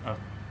as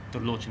the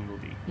Lorchin will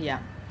be. Yeah.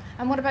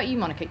 And what about you,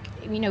 Monica?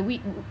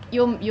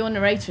 Your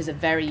narrator is a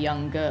very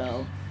young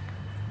girl.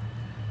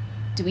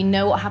 Do we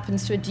know what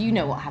happens to her? Do you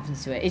know what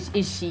happens to her? Is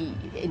she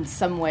in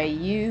some way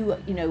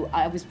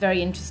I was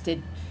very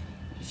interested.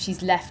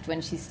 She's left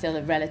when she's still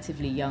a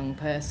relatively young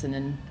person,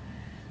 and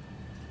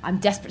I'm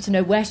desperate to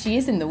know where she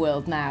is in the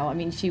world now. I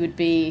mean, she would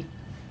be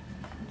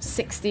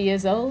 60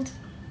 years old,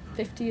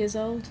 50 years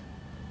old.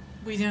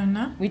 We don't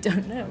know. We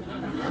don't know.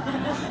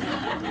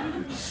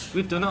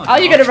 We've done it. Are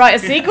you going to write a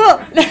sequel?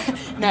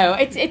 No,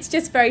 it's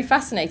just very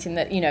fascinating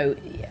that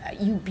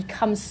you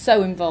become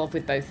so involved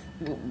with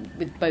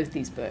both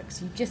these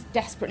books. You just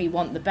desperately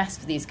want the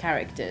best for these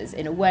characters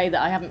in a way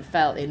that I haven't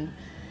felt in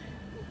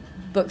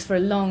books for a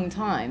long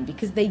time,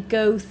 because they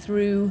go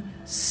through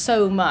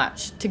so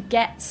much to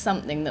get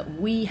something that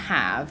we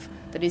have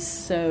that is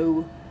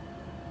so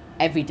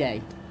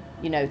everyday.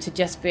 To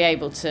just be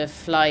able to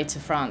fly to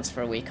France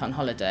for a week on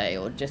holiday,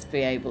 or just be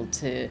able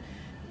to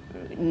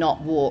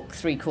not walk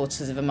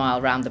 3/4 of a mile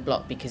around the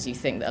block because you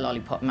think that a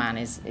lollipop man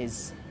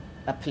is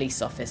a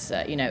police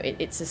officer.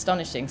 It's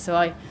astonishing. So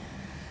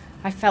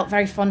I felt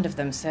very fond of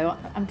them, so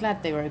I'm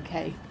glad they were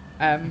okay.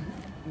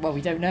 Well,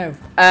 we don't know.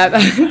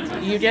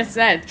 You just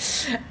said.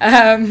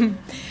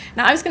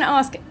 Now, I was going to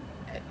ask,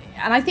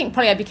 and I think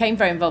probably I became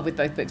very involved with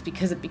both books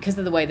because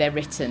of the way they're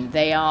written.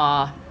 They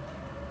are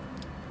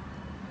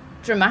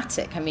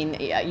dramatic. I mean,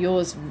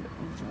 yours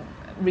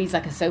reads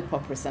like a soap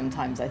opera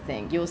sometimes, I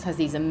think. Yours has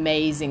these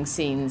amazing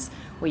scenes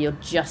where you're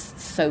just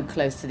so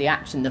close to the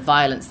action, the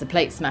violence, the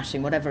plate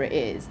smashing, whatever it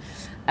is.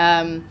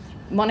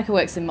 Monica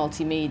works in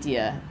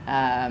multimedia,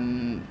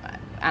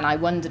 and I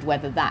wondered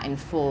whether that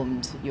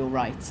informed your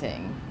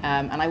writing.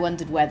 And I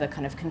wondered whether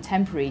kind of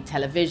contemporary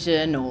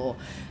television or,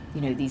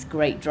 these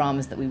great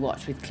dramas that we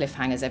watch with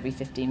cliffhangers every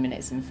 15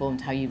 minutes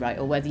informed how you write,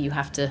 or whether you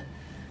have to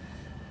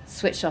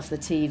switch off the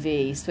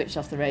TV, switch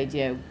off the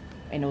radio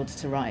in order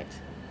to write.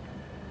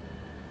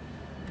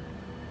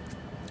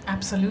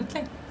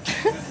 Absolutely.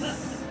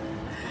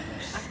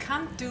 I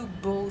can't do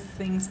both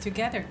things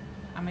together.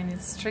 I mean,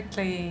 it's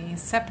strictly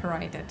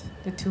separated,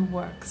 the two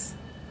works.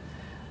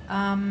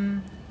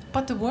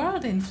 But the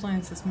world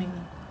influences me,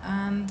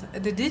 and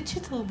the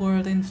digital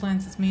world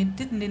influences me. It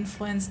didn't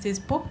influence this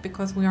book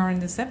because we are in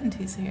the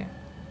 70s here.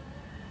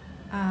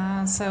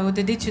 So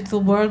the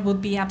digital world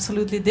would be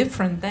absolutely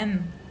different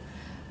then.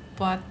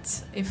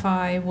 But if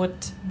I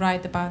would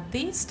write about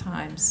these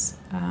times,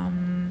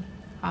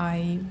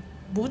 I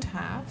would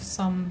have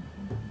some,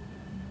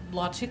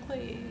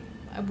 logically,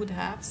 I would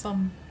have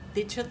some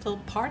digital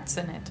parts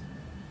in it,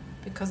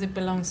 because it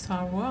belongs to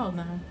our world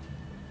now.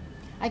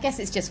 I guess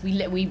it's just we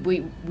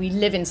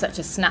live in such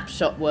a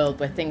snapshot world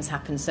where things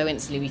happen so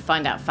instantly, we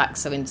find out facts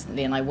so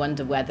instantly, and I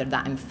wonder whether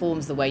that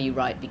informs the way you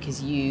write,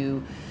 because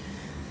you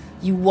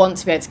want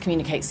to be able to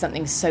communicate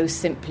something so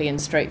simply and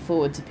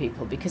straightforward to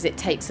people, because it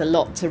takes a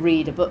lot to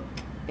read a book.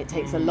 It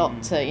takes a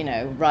lot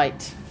to,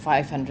 write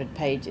 500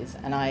 pages.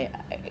 And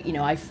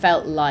I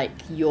felt like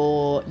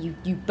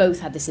you both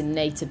had this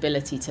innate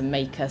ability to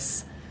make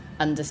us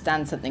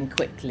understand something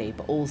quickly,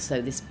 but also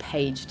this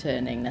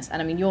page-turningness.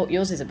 And I mean,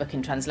 yours is a book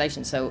in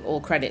translation, so all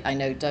credit. I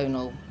know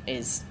Donal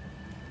is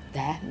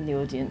there in the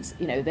audience.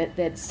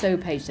 They're so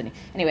page-turning.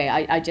 Anyway,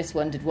 I just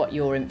wondered what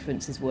your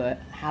influences were,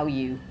 how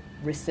you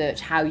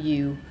research,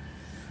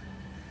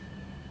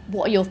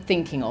 what you're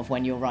thinking of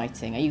when you're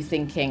writing. Are you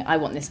thinking, I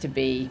want this to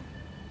be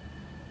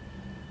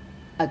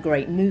a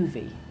great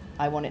movie,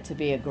 I want it to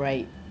be a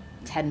great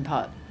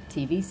 10-part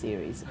TV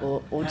series,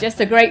 or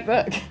just a great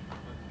book?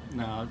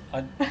 No,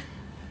 I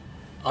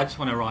just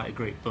want to write a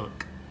great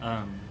book,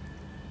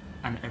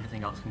 and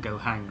everything else can go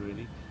hang,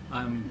 really.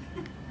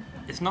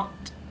 It's not.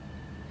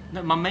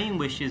 No, my main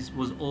wish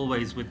was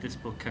always with this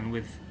book and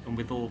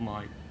with all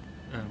my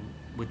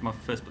with my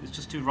first book, is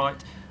just to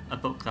write a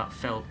book that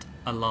felt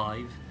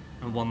alive,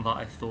 and one that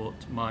I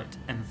thought might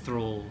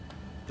enthrall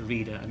the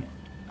reader.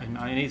 And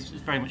it's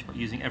very much about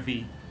using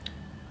every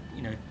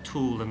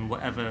tool and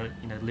whatever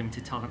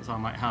limited talents I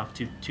might have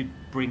to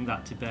bring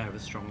that to bear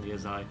as strongly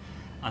as I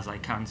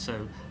can.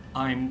 So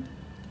I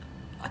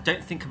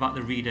don't think about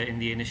the reader in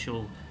the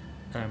initial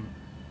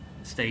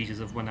stages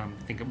of when I'm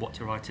thinking what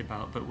to write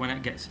about, but when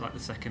it gets to like the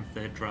second,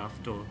 third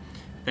draft, or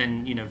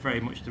then very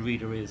much the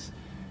reader is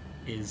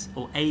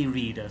or a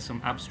reader,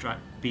 some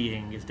abstract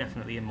being is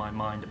definitely in my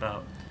mind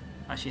about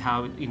actually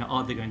how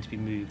are they going to be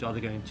moved, are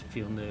they going to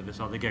feel nervous,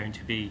 are they going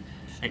to be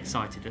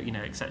excited,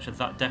 etc.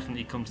 That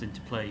definitely comes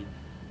into play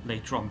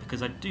later on,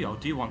 because I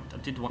did want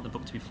the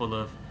book to be full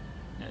of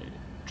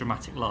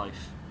dramatic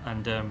life,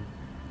 and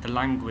the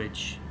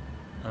language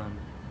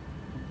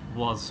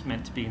was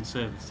meant to be in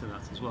service to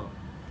that as well.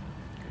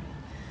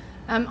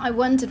 I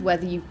wondered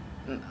whether you,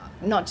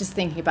 not just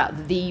thinking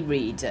about the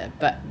reader,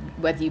 but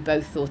whether you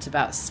both thought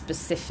about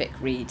specific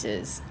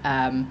readers.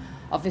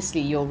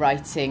 Obviously, you're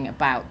writing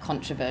about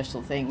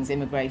controversial things,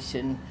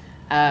 immigration,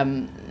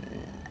 and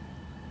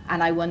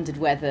I wondered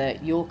whether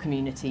your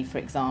community, for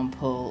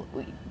example,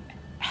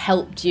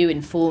 helped you,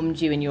 informed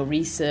you in your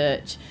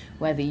research,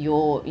 whether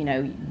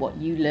what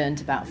you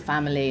learned about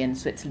family and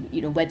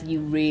Switzerland, whether you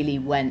really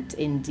went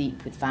in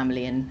deep with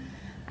family and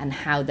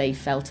how they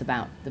felt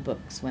about the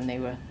books when they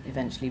were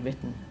eventually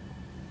written.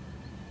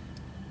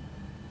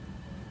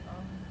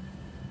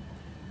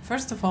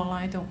 First of all,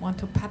 I don't want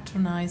to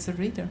patronize a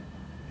reader.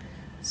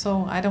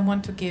 So I don't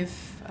want to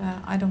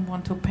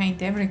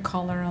paint every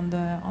color on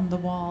the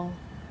wall,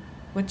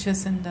 which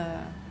is in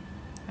the,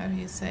 how do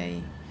you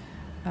say,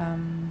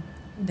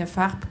 the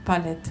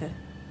Farbpalette.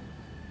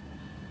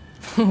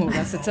 Oh,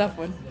 that's a tough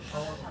one.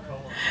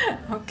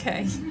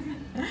 Okay.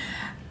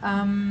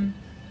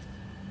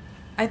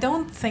 I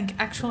don't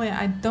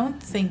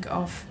think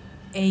of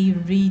a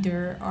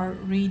reader or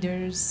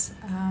readers.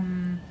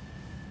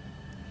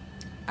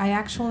 I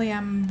actually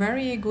am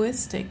very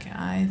egoistic.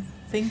 I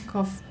think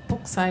of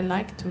books I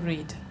like to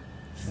read.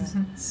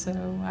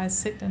 So I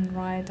sit and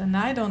write, and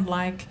I don't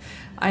like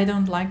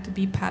to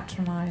be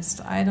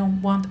patronized. I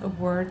don't want a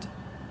word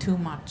too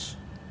much.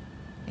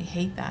 I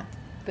hate that.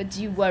 But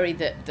do you worry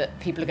that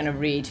people are going to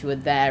read who are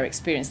there,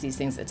 experience these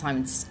things at the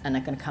time, and are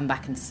going to come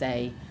back and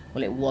say,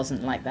 well, it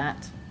wasn't like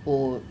that?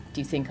 Or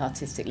do you think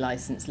artistic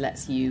license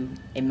lets you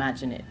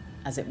imagine it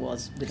as it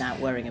was without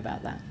worrying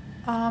about that?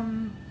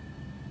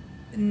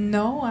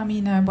 No, I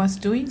mean, I was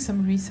doing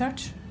some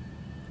research.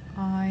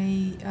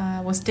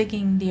 I was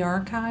digging the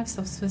archives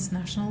of Swiss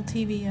National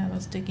TV. I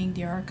was digging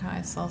the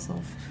archives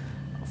also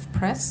of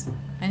press,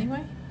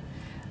 anyway.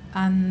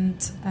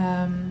 And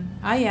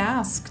I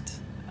asked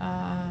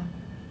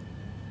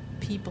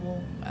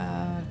people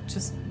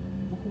just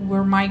who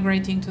were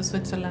migrating to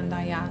Switzerland,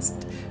 I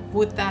asked,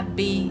 would that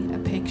be a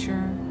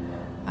picture?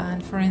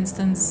 And for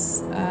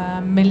instance,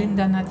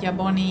 Melinda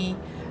Nadiaboni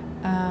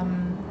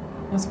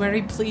was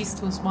very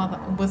pleased with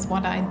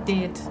what I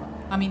did.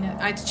 I mean,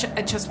 I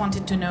just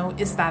wanted to know,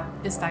 is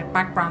that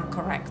background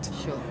correct?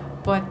 Sure.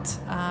 But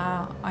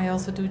I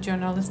also do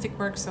journalistic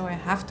work, so I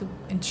have to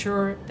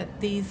ensure that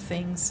these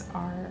things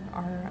are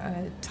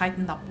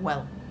tightened up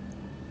well.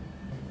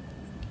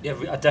 Yeah,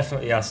 I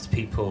definitely asked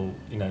people,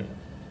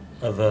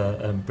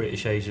 other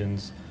British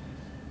Asians.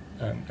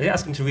 I didn't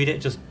ask them to read it,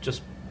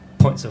 just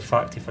points of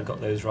fact, if I got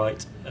those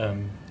right.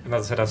 And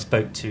as I said, I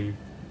spoke to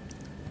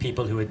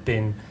people who had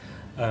been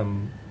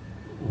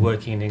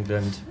working in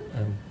England,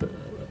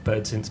 but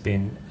had since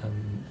been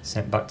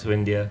sent back to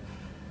India.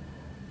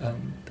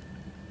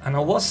 And I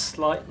was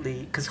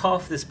slightly, because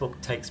half of this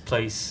book takes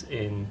place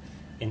in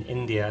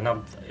India, and I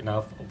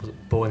was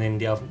born in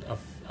India.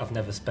 I've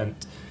never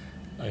spent,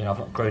 I've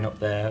not grown up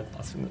there.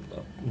 I've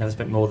never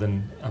spent more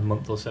than a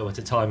month or so at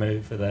a time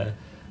over there.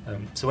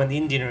 So when the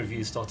Indian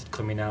reviews started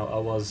coming out, I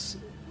was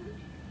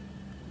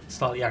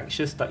slightly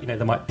anxious that they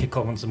might pick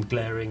up on some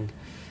glaring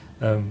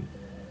error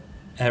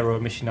or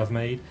omission I've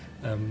made.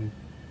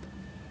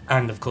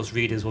 And of course,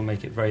 readers will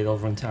make it they'll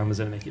run to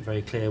Amazon and make it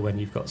very clear when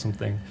you've got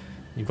something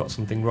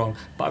wrong.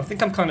 But I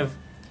think I'm kind of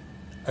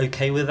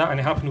okay with that, and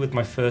it happened with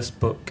my first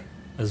book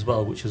as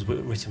well, which was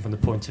written from the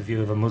point of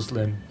view of a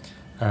Muslim.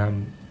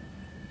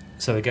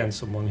 So again,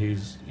 someone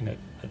who's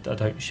I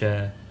don't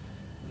share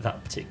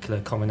that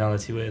particular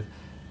commonality with.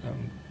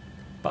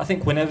 But I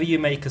think whenever you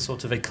make a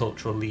sort of a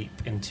cultural leap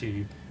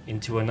into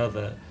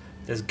another,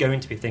 there's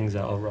going to be things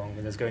that are wrong,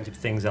 and there's going to be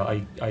things that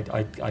I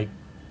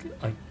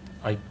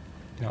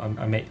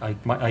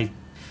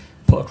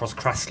put across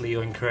crassly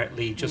or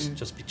incorrectly,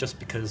 just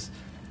because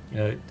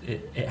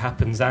it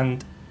happens,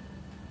 and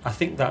I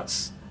think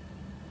that's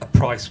a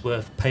price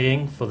worth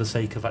paying for the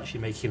sake of actually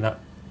making that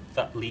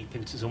leap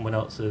into someone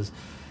else's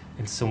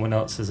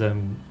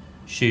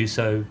shoes.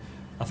 So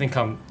I think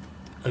I'm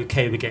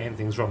okay with getting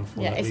things wrong for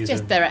that reason. It's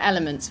just there are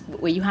elements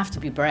where you have to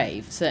be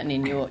brave. Certainly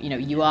in your,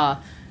 you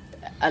are.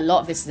 A lot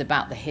of this is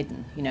about the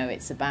hidden.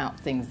 It's about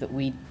things that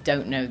we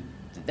don't know.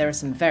 There are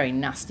some very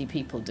nasty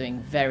people doing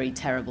very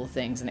terrible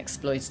things and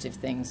exploitative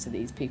things to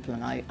these people,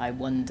 and I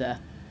wonder.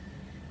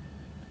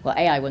 Well,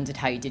 I wondered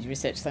how you did your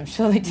research, so I'm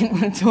sure they didn't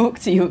want to talk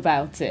to you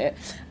about it.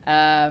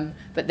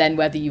 But then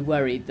whether you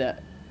worried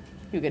that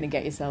you're going to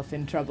get yourself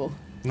in trouble.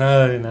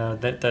 No,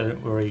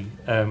 don't worry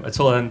at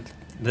all. And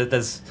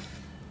there's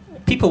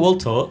people will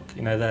talk.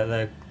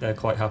 They're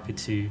quite happy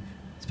to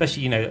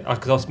especially,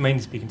 because I was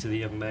mainly speaking to the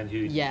young men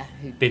who'd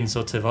who been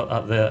sort of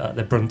at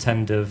the brunt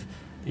end of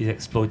these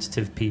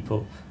exploitative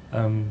people,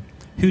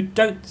 who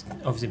don't,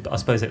 obviously, I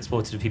suppose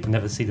exploitative people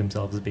never see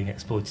themselves as being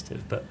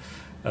exploitative, but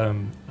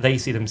they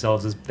see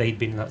themselves as they'd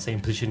been in that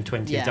same position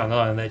 20 years down the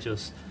line, and they're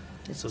just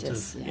that's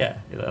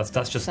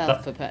just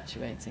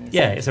self-perpetuating.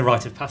 It's a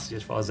rite of passage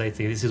as far as they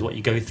think. This is what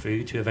you go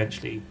through to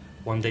eventually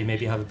one day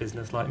maybe have a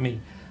business like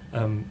me.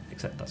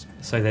 Except that's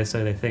so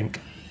they think.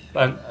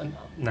 And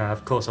now,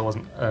 of course, I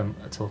wasn't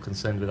at all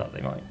concerned with that.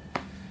 There might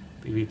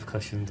be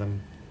repercussions.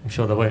 I'm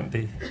sure there won't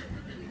be.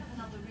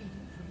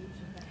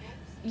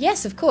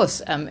 Yes, of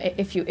course.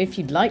 If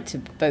you'd like to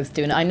both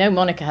do it, I know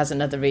Monica has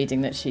another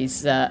reading that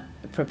she's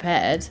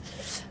prepared.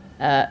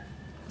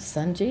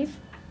 Sanjeev?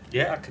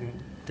 Yeah, I can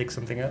dig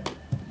something up.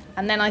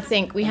 And then I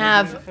think we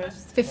have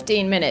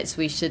 15 minutes.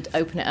 We should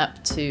open it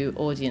up to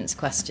audience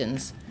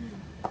questions.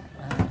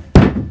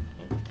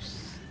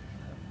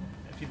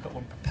 If you've got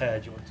one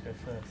prepared, you want to go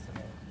first?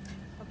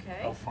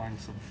 Okay. I'll find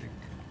something.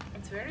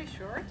 It's very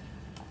short.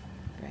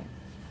 Great.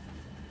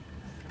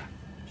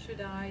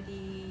 Should I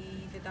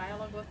the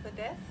dialogue with the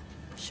death?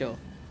 Sure.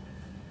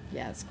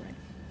 Yeah, that's great.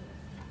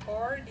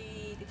 Or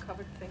the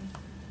covered thing?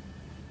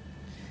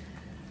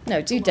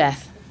 No, do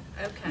death.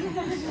 Okay.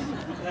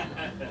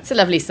 It's a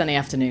lovely sunny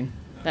afternoon.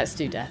 Let's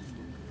do death.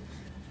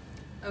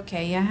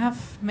 Okay, I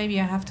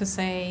have to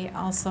say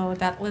also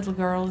that little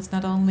girl is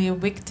not only a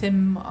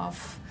victim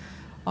of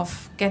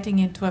getting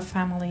into a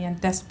family and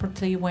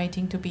desperately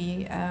waiting to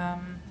be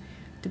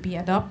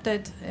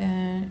adopted.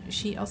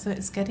 She also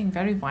is getting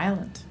very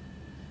violent.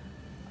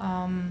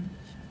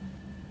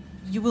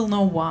 You will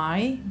know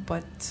why,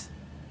 but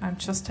I'm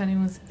just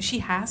telling you, she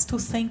has to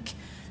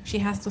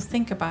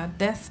think about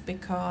death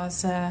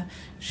because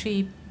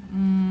she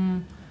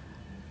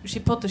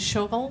put the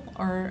shovel,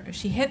 or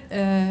she hit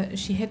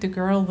the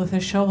girl with a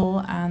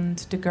shovel, and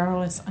the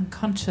girl is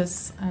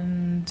unconscious,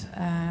 and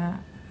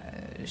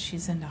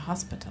she's in the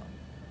hospital.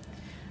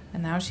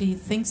 And now she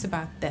thinks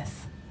about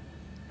death.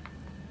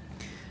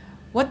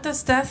 What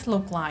does death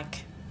look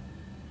like?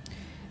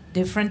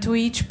 Different to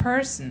each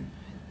person.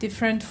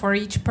 Different for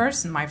each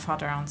person, my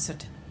father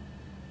answered.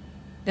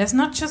 There's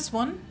not just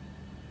one?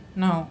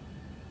 No.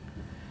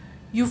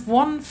 You've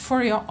won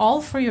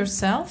all for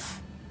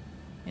yourself?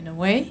 In a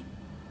way?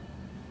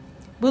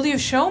 Will you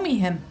show me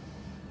him?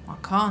 I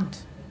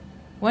can't.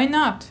 Why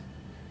not?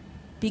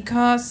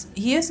 Because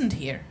he isn't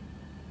here.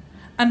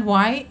 And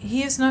why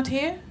he is not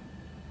here?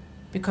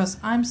 Because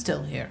I'm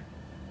still here.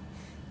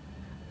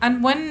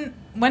 And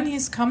when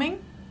he's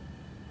coming?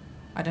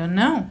 I don't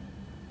know.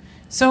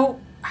 So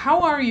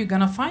how are you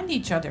gonna find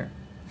each other?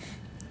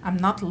 I'm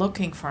not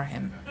looking for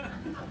him.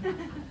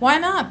 Why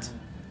not?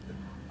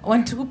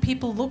 When two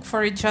people look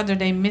for each other,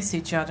 they miss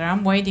each other.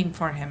 I'm waiting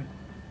for him.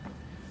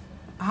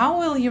 How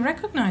will he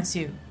recognize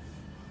you?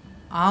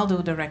 I'll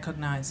do the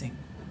recognizing.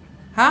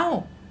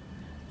 How?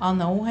 I'll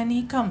know when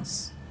he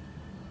comes.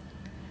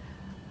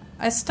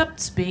 I stopped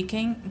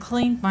speaking,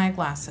 cleaned my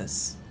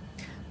glasses.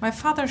 My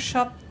father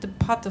shot the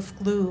pot of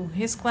glue.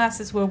 His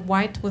glasses were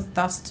white with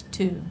dust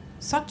too.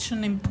 Such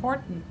an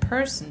important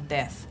person,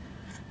 death.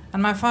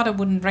 And my father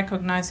wouldn't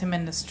recognize him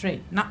in the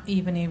street, not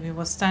even if he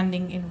was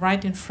standing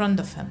right in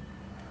front of him.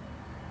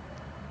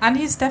 And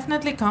he's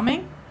definitely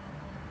coming?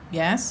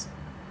 Yes.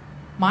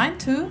 Mine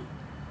too?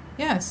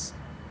 Yes.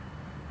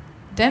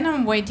 Then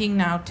I'm waiting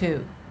now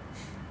too.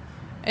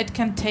 It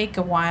can take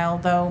a while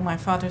though, my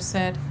father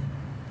said.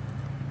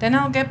 Then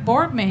I'll get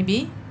bored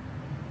maybe.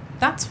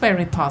 That's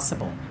very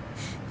possible.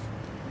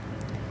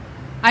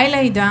 I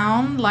lay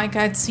down like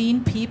I'd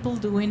seen people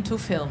do into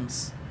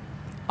films.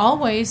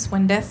 Always,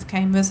 when death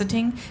came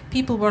visiting,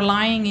 people were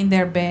lying in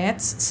their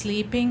beds,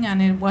 sleeping,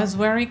 and it was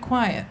very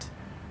quiet.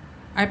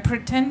 I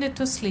pretended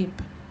to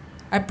sleep.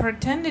 I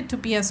pretended to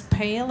be as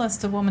pale as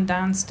the woman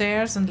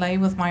downstairs and lay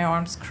with my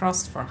arms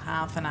crossed for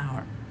half an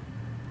hour.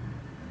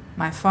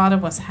 My father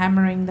was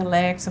hammering the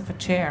legs of a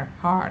chair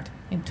hard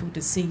into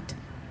the seat.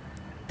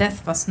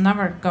 Death was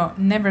never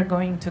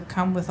going to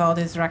come with all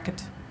this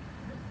racket.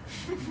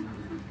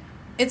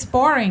 It's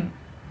boring.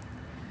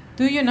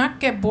 Do you not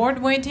get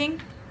bored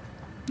waiting?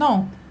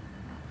 No.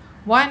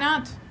 Why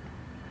not?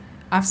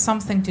 I've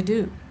something to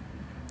do.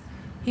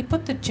 He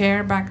put the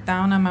chair back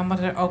down and my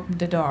mother opened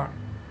the door.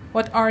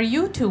 What are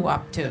you two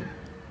up to?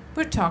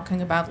 We're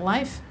talking about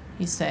life,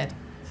 he said.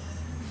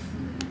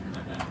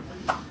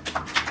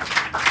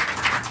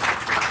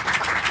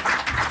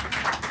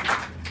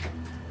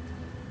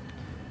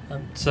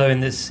 So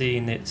in this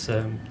scene, it's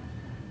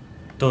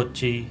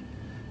Dorji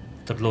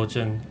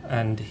Dadlojang,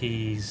 and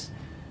he's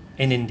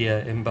in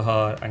India, in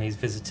Bihar, and he's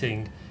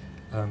visiting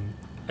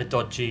a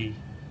dodgy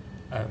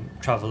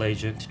travel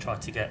agent to try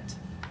to get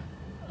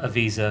a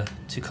visa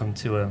to come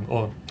to,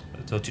 or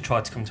to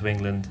try to come to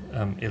England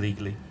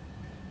illegally.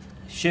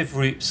 Shiv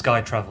Roop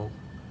Sky Travel,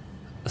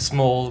 a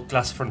small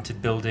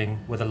glass-fronted building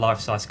with a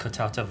life-size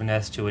cutout of an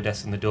air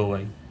stewardess in the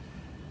doorway.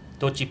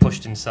 Dorji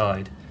pushed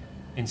inside,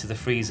 into the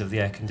freeze of the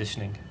air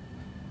conditioning.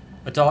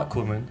 A dark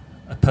woman,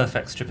 a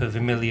perfect strip of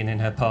vermilion in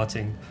her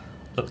parting,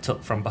 looked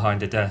up from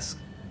behind a desk.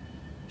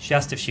 She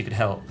asked if she could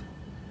help.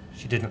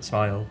 She didn't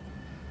smile.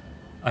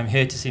 I'm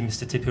here to see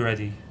Mr.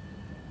 Tipuredi.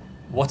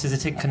 What is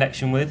it in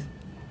connection with?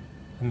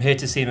 I'm here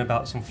to see him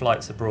about some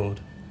flights abroad.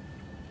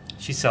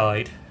 She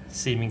sighed,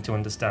 seeming to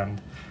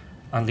understand,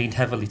 and leaned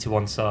heavily to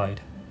one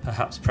side,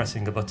 perhaps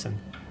pressing a button.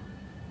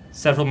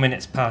 Several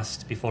minutes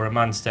passed before a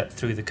man stepped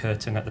through the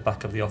curtain at the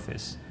back of the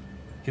office.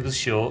 He was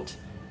short,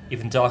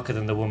 even darker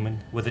than the woman,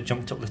 with a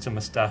jumped-up little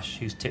moustache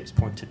whose tips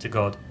pointed to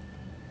God.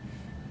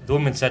 The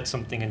woman said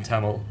something in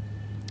Tamil,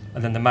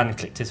 and then the man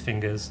clicked his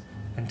fingers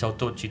and told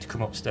Dodji to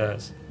come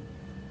upstairs.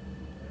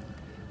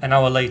 An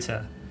hour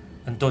later,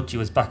 and Dodji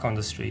was back on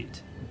the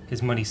street,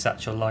 his money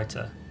satchel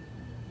lighter.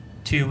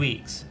 2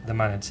 weeks, the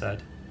man had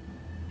said.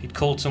 He'd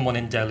called someone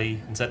in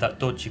Delhi and said that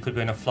Dodji could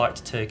be on a flight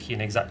to Turkey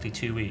in exactly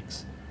 2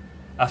 weeks.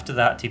 After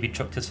that, he'd be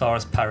trucked as far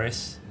as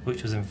Paris,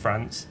 which was in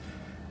France,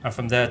 and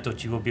from there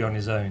Dodji would be on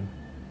his own.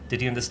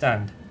 Did he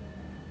understand?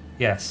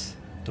 Yes,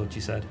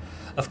 Dodji said.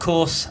 Of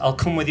course, I'll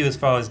come with you as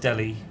far as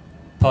Delhi,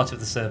 part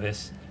of the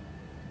service.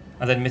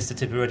 And then Mr.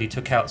 Tipuredi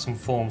took out some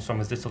forms from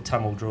his little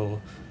Tamil drawer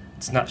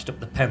and snatched up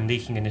the pen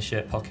leaking in his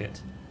shirt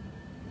pocket.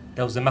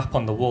 There was a map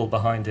on the wall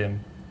behind him.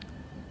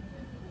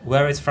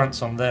 Where is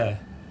France on there?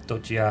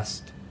 Dodji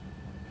asked.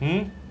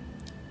 Mr.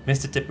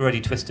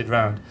 Tipuredi twisted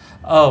round.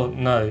 Oh,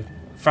 no,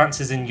 France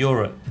is in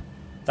Europe.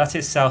 That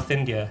is South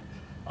India.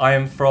 I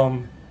am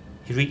from...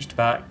 He reached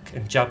back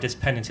and jabbed his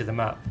pen into the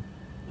map.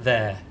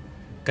 There.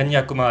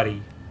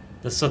 Kanyakumari,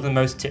 the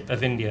southernmost tip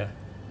of India,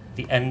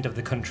 the end of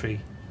the country.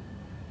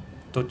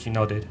 Dodji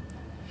nodded.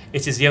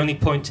 It is the only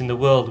point in the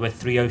world where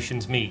 3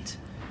 oceans meet.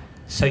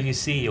 So you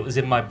see, it was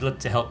in my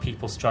blood to help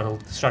people straddle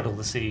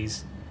the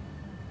seas.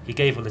 He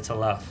gave a little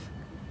laugh.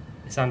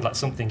 It sounded like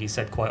something he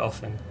said quite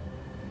often.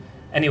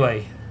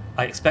 Anyway,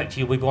 I expect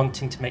you'll be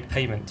wanting to make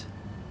payment.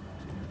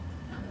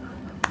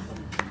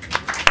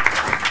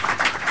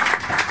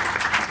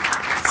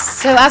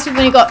 So as we've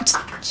only got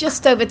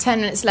just over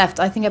 10 minutes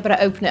left, I think I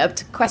better open it up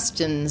to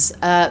questions.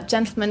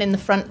 Gentleman in the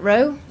front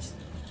row.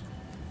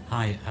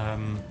 Hi, I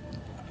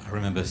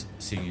remember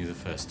seeing you the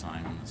first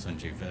time,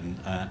 Sanjeev,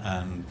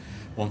 and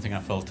one thing I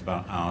felt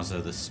about Ours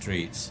Are the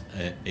Streets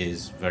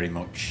is very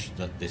much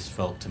that this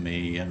felt to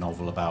me a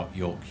novel about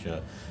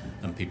Yorkshire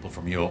and people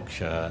from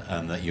Yorkshire,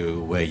 and that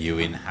where you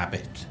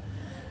inhabit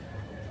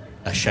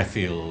a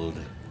Sheffield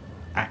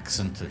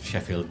accent, a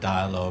Sheffield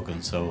dialogue,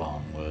 and so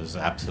on, was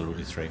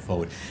absolutely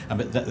straightforward.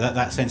 But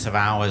that sense of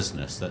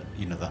oursness that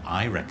that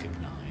I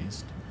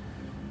recognised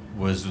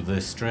was the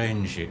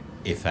strange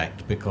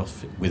effect,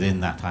 because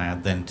within that I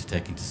had then to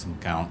take into some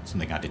account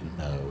something I didn't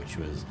know, which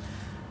was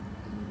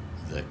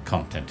the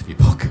content of your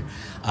book.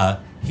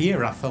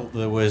 Here I felt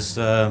there was,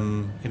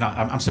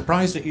 I'm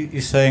surprised that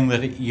you're saying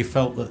that you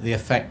felt that the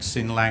effects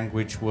in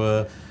language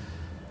were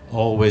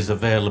always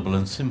available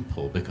and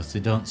simple, because they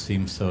don't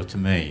seem so to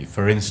me.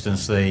 For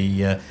instance,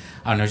 I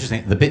just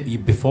think the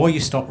bit before you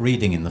stop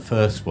reading in the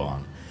first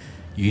one,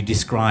 you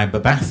describe a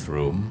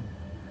bathroom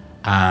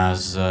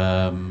as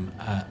the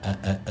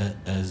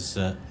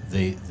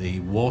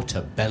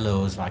water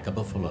bellows like a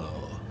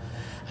buffalo,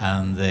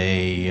 and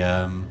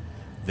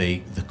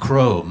the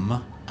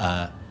chrome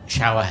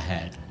shower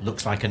head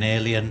looks like an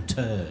alien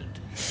turd.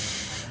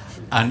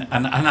 And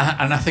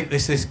I think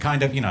this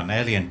kind of an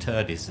alien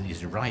turd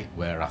is right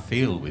where I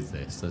feel with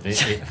this, that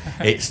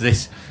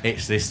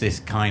it's this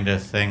kind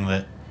of thing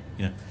that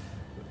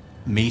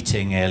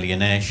meeting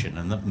alienation,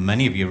 and that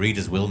many of your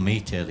readers will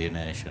meet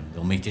alienation.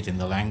 They'll meet it in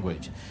the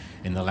language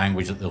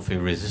that they'll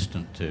feel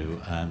resistant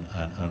to and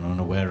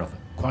unaware of.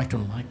 Quite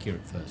unlike your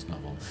first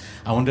novel.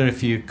 I wonder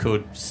if you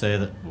could say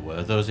that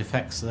were those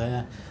effects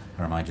there,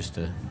 or am I just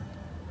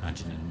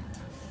imagining?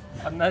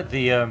 No,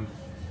 the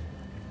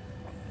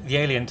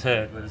alien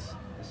turd was.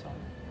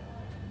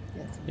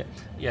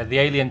 The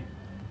alien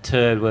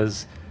turd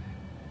was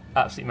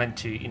absolutely meant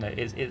to.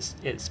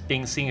 It's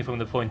being seen from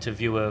the point of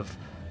view of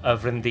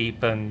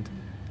Randeep and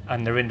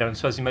Narinder. I'm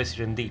supposing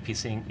mostly Randeep. He's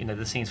seeing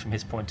the scenes from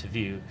his point of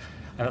view,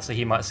 and that's how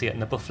he might see it in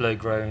the buffalo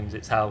groans.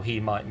 It's how he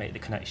might make the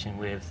connection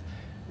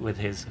with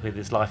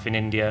his life in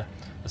India.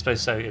 I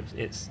suppose so.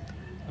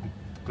 I'm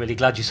really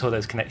glad you saw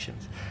those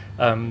connections.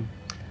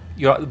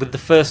 With the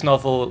first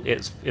novel,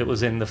 it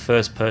was in the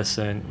first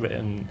person,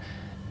 written,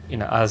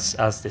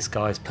 as this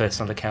guy's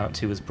personal account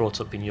who was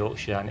brought up in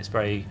Yorkshire, and it's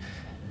very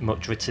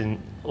much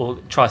written, or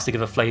tries to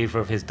give a flavour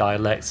of his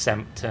dialect,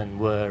 semt and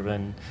were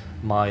and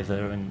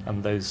mither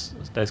and those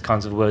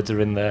kinds of words are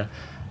in there.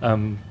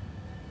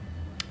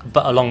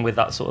 But along with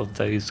that, sort of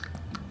those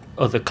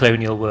other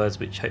colonial words,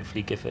 which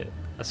hopefully give it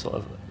a sort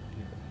of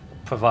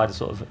provide a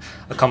sort of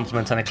a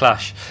complement and a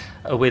clash.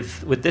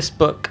 With this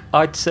book,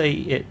 I'd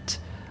say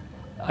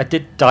I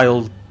did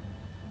dial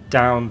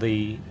down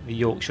the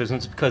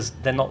Yorkshireans, because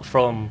they're not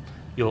from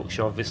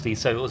Yorkshire, obviously.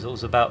 So it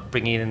was about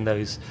bringing in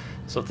those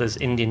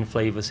Indian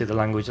flavours to the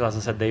language. As I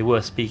said, they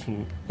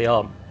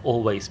are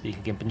always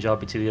speaking in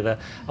Punjabi to the other,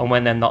 and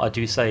when they're not, I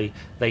do say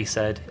they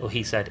said or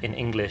he said in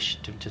English,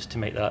 just to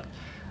make that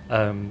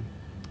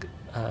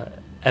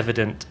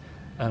evident.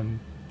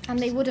 And And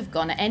they would have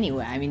gone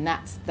anywhere. I mean,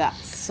 that's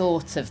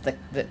sort of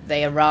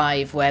they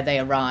arrive where they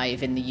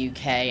arrive in the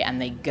UK,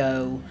 and they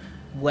go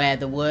where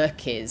the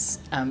work is.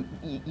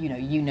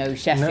 You know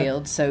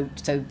Sheffield, so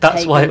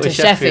That's take why them it to was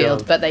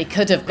Sheffield, Sheffield. but they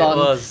could have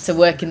gone to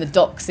work in the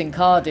docks in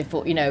Cardiff,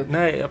 or No,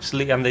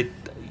 absolutely. And you're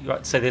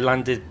right to say they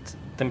landed.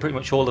 Then pretty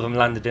much all of them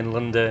landed in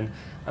London,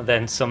 and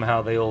then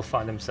somehow they all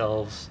find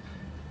themselves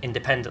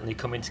independently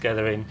coming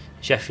together in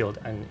Sheffield.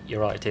 And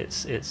you're right,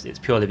 it's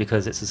purely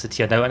because it's a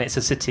city I know, and it's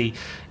a city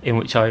in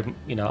which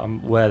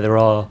I'm where there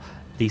are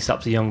these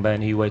types of young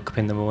men who wake up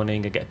in the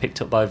morning and get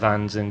picked up by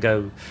vans and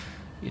go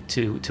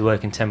to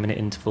work in 10-minute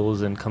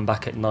intervals and come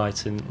back at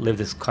night and live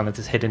this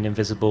hidden,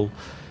 invisible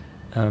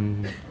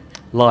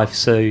life.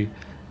 So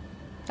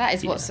that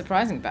is what's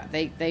surprising about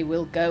they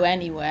will go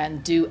anywhere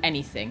and do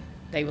anything.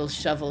 They will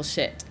shovel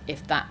shit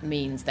if that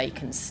means they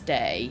can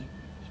stay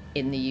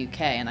in the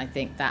UK. And I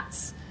think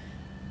that's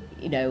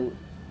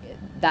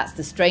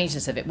the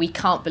strangeness of it. We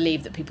can't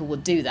believe that people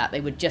would do that.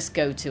 They would just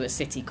go to a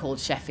city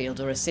called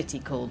Sheffield or a city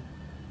called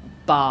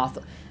Bath.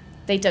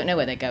 They don't know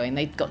where they're going.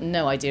 They've got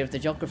no idea of the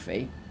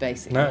geography,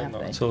 basically. No,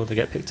 not at all. They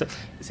get picked up.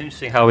 It's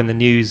interesting how in the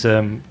news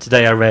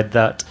today I read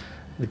that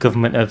the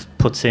government are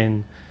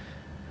going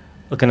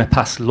to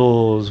pass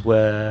laws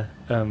where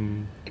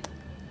they're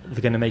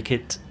going to make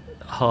it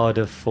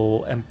harder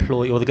for or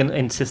they're going to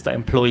insist that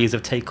employees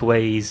of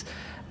takeaways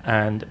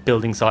and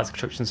building sites,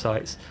 construction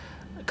sites,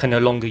 can no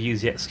longer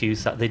use the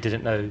excuse that they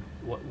didn't know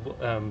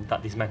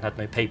that these men had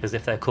no papers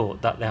if they're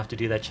caught, that they have to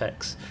do their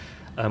checks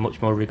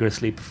much more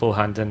rigorously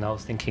beforehand. And I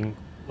was thinking,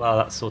 wow,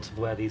 that's sort of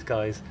where these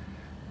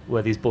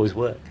boys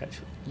work,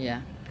 actually.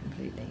 Yeah,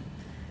 completely.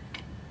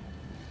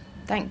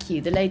 Thank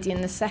you. The lady in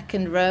the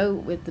second row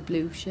with the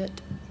blue shirt.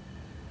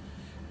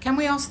 Can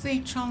we ask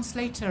the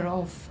translator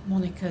of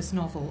Monica's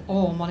novel,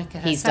 or Monica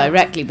herself? He's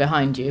directly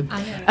behind you.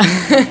 I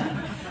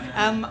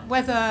know.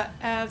 Whether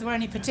there were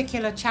any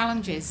particular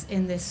challenges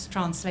in this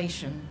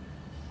translation?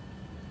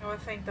 No, I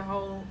think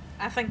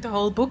the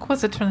whole book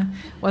was a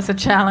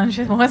challenge,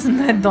 wasn't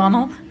it,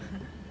 Donald?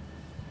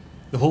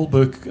 The whole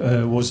book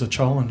was a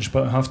challenge,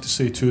 but I have to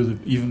say too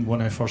that even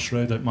when I first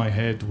read it, my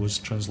head was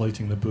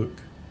translating the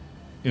book,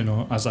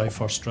 as I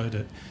first read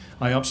it.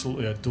 I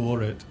absolutely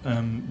adore it.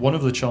 One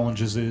of the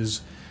challenges is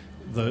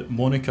that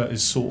Monica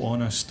is so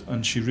honest,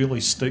 and she really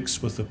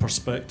sticks with the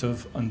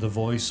perspective and the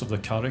voice of the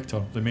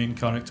character, the main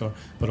character,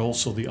 but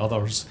also the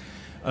others.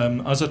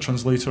 As a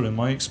translator, in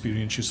my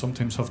experience, you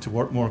sometimes have to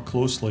work more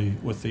closely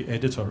with the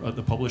editor at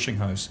the publishing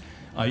house,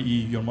 i.e.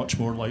 you're much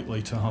more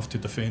likely to have to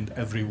defend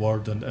every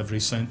word and every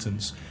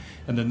sentence.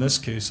 And in this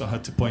case, I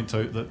had to point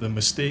out that the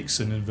mistakes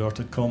in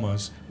inverted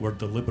commas were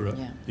deliberate.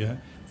 Yeah?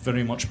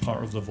 Very much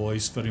part of the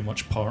voice, very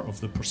much part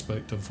of the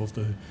perspective of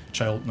the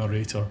child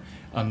narrator.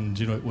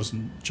 And, it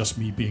wasn't just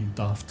me being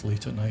daft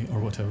late at night or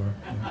whatever.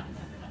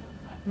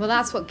 Well,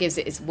 that's what gives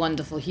it its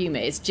wonderful humour.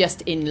 It's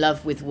just in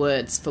love with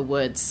words for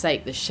words'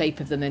 sake, the shape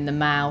of them in the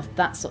mouth,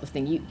 that sort of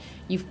thing.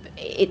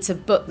 It's a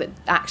book that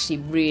actually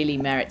really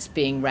merits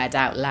being read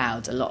out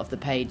loud, a lot of the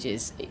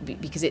pages,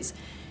 because it's,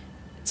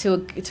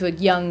 to a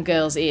young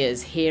girl's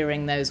ears,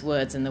 hearing those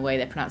words and the way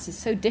they're pronounced is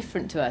so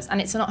different to us. And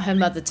it's not her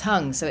mother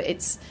tongue, so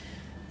it's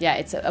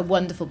a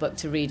wonderful book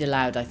to read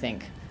aloud, I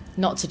think.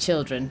 Not to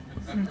children,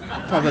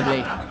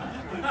 probably.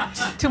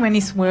 Too many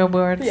swear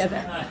words.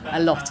 Yeah,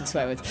 a lot of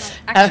swear words.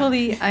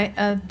 Actually,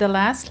 the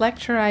last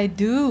lecture I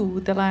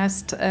do, the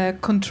last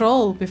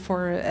control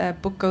before a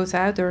book goes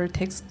out or a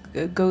text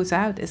goes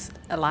out is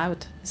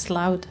loud. It's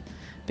loud,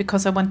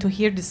 because I want to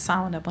hear the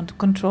sound. I want to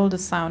control the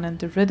sound and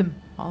the rhythm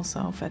also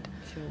of it.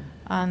 Sure.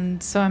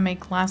 And so I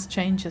make last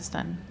changes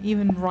then.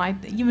 Even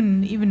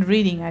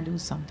reading I do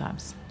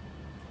sometimes.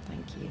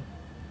 Thank you.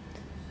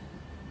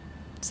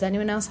 Does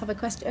anyone else have a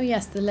question? Oh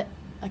yes,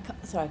 I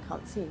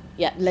can't see.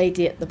 Yeah,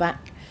 lady at the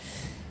back.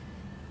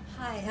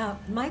 Hi,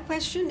 my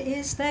question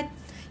is that,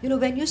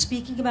 when you're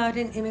speaking about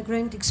an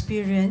immigrant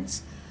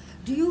experience,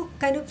 do you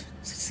kind of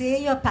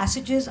say your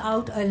passages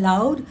out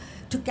aloud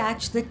to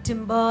catch the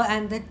timbre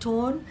and the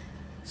tone,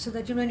 so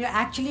that when you're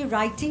actually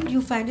writing,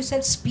 you find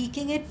yourself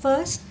speaking it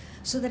first,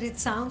 so that it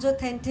sounds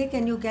authentic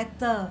and you get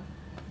the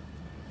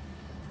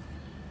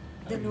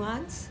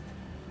nuance?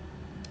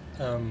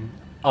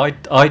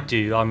 I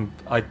do.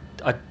 I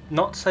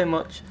not so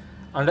much.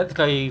 I don't think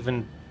I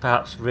even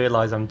perhaps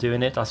realise I'm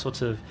doing it. I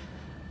sort of,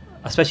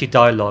 especially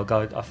dialogue,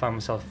 I found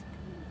myself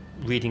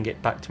reading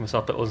it back to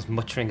myself, but I was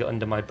muttering it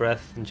under my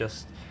breath, and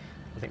just,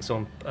 I think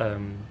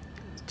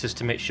just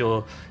to make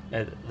sure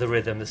the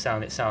rhythm, the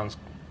sound, it sounds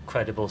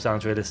credible,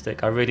 sounds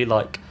realistic. I really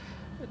like,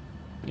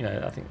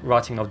 I think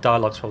writing of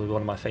dialogue is probably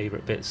one of my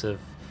favourite bits of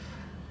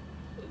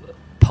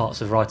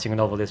parts of writing a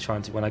novel, is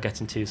trying to, when I get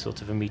into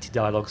sort of a meaty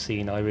dialogue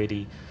scene, I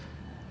really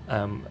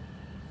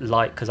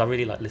because I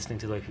really like listening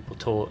to the way people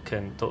talk,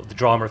 and the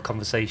drama of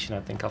conversation. I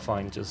think I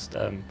find just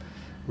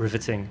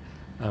riveting.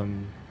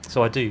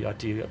 So I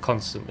do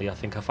constantly. I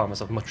think I find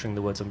myself muttering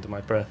the words under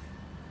my breath.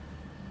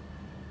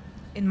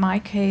 In my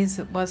case,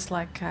 it was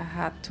like I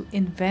had to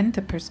invent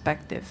a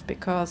perspective,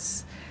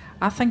 because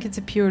I think it's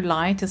a pure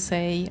lie to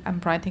say I'm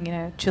writing in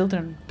a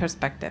children's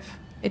perspective.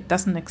 it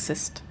doesn't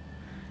exist.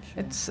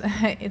 It's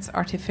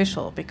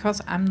artificial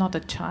because I'm not a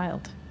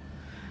child.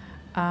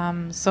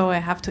 So I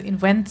have to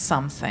invent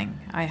something.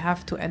 I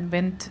have to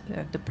invent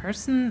the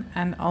person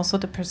and also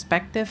the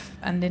perspective.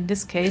 And in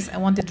this case, I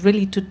wanted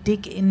really to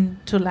dig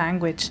into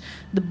language,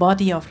 the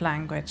body of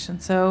language.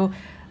 And so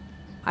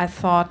I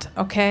thought,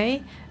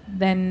 okay,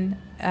 then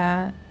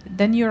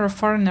you're a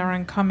foreigner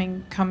and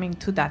coming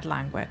to that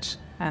language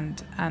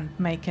and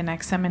make an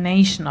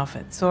examination of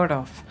it, sort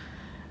of.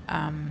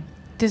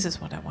 This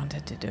is what I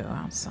wanted to do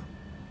also.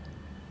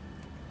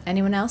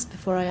 Anyone else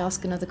before I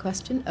ask another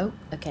question? Oh,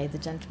 okay, the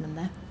gentleman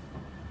there.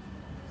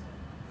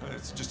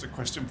 It's just a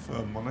question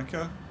for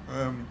Monica.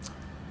 A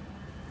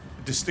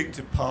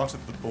distinctive part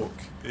of the book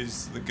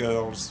is the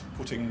girls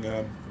putting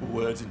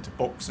words into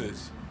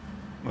boxes.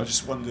 And I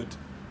just wondered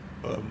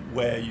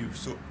where you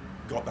sort of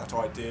got that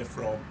idea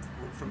from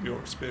your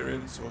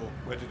experience, or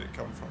where did it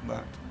come from,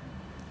 that?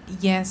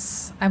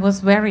 Yes, I was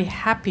very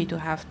happy to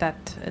have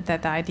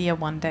that idea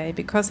one day,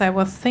 because I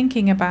was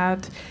thinking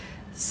about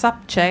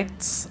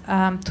subjects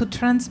to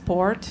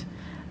transport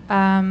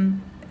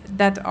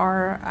that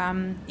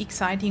are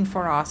exciting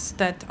for us,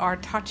 that are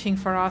touching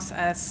for us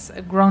as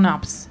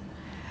grown-ups.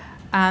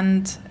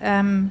 And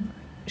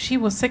she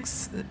was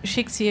six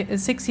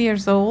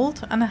years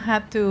old, and I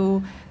had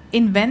to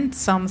invent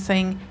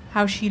something,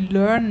 how she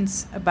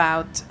learns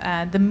about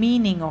the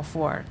meaning of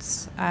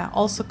words.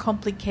 Also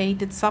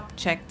complicated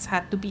subjects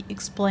had to be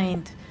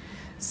explained.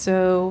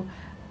 So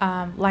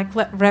like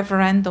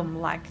referendum,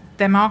 like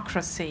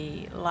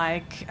democracy,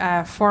 like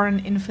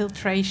foreign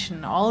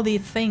infiltration, all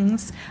these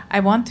things I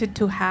wanted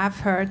to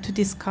have her to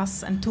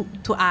discuss and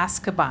to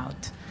ask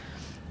about.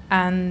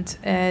 And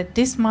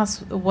this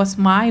was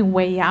my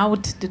way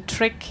out, the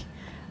trick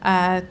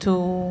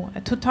to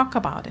talk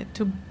about it,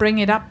 to bring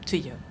it up to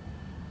you.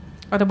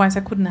 Otherwise, I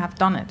couldn't have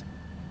done it.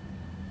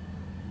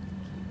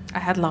 I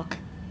had luck.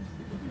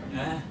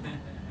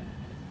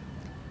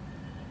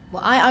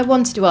 Well, I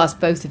wanted to ask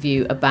both of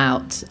you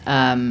about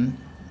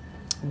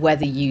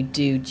whether you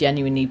do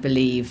genuinely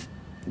believe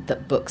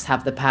that books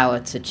have the power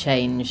to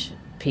change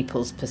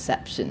people's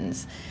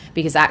perceptions.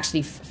 Because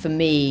actually, for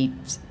me,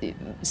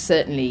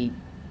 certainly,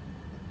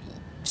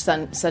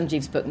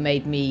 Sanjeev's book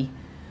made me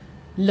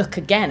look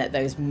again at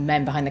those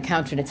men behind the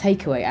counter in a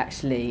takeaway,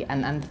 actually,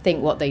 and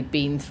think what they'd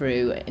been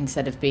through,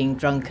 instead of being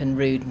drunk and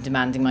rude and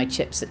demanding my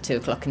chips at 2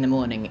 o'clock in the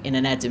morning in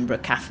an Edinburgh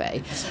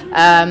cafe.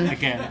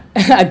 Again.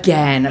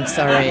 Again, I'm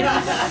sorry.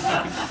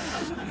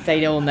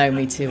 They all know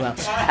me too well.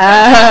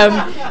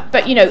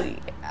 But,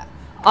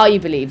 are you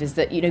believers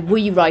that, were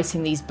you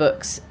writing these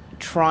books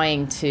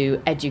trying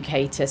to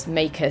educate us,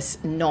 make us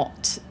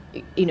not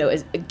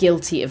as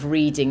guilty of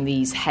reading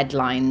these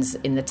headlines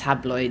in the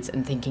tabloids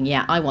and thinking,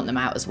 yeah, I want them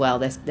out as well.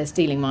 They're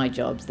stealing my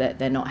jobs.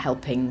 They're not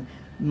helping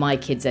my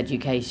kids'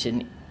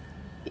 education.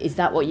 Is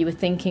that what you were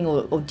thinking,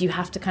 or do you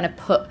have to kind of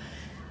put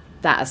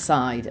that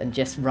aside and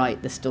just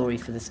write the story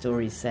for the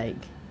story's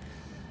sake?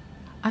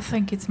 I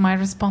think it's my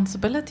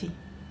responsibility.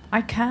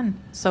 I can,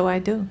 so I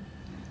do.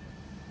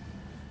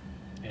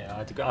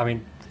 Yeah, I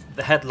mean,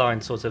 the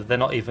headlines they're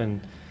not even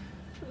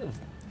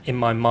in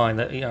my mind.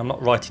 That I'm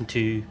not writing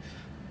to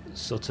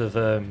sort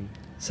of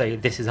say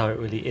this is how it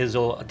really is,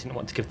 or I didn't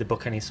want to give the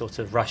book any sort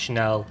of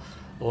rationale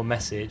or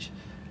message,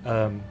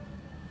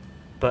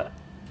 but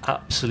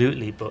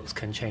absolutely books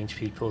can change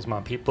people's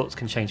mind. Books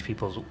can change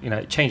people's,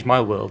 it changed my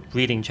world.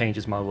 Reading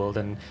changes my world,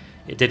 and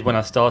it did when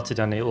I started,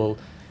 and it all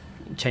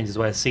changes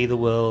the way I see the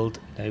world.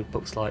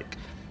 Books like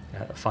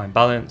Fine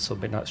Balance or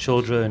Midnight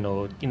Children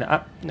or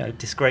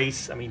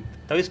Disgrace. I mean,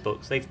 those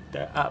books they've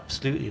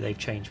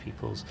changed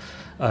people's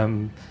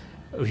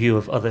view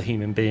of other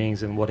human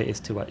beings and what it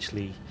is to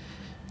actually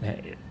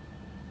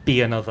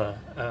be another,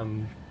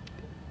 and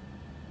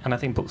I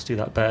think books do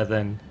that better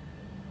than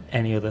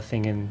any other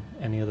thing in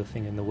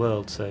the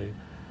world. So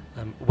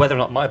whether or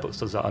not my books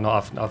does that or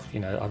not, I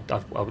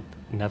would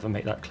never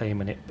make that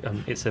claim, and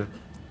it's a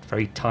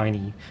very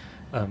tiny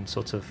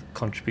sort of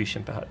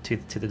contribution perhaps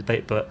to the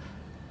debate. But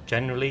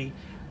generally,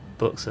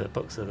 books are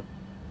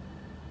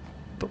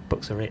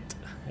it.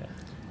 Yeah.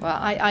 Well,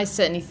 I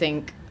certainly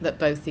think that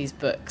both these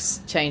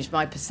books changed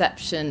my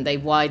perception. They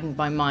widened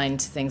my mind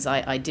to things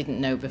I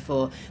didn't know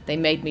before. They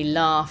made me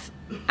laugh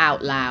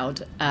out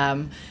loud.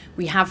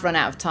 We have run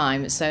out of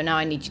time, so now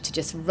I need you to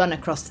just run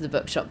across to the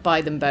bookshop,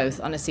 buy them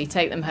both, honestly,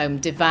 take them home,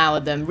 devour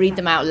them, read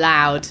them out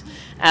loud,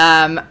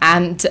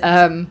 and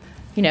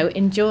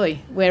enjoy.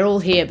 We're all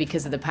here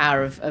because of the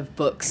power of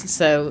books,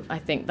 so I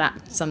think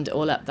that summed it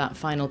all up, that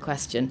final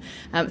question.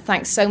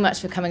 Thanks so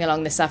much for coming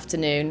along this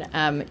afternoon.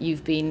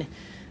 You've been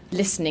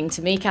listening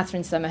to me,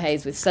 Catherine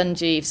Summerhayes, with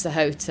Sanjeev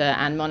Sahota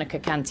and Monica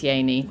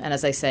Cantieni. And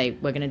as I say,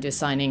 we're going to do a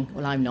signing.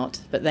 Well, I'm not,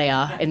 but they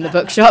are in the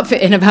bookshop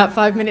in about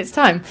 5 minutes'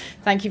 time.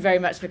 Thank you very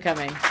much for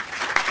coming.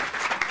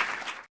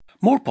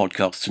 More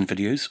podcasts and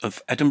videos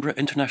of Edinburgh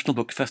International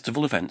Book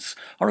Festival events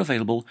are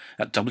available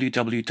at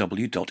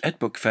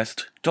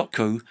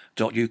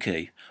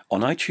www.edbookfest.co.uk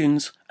on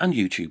iTunes and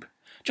YouTube.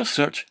 Just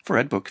search for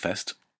Ed Book Fest.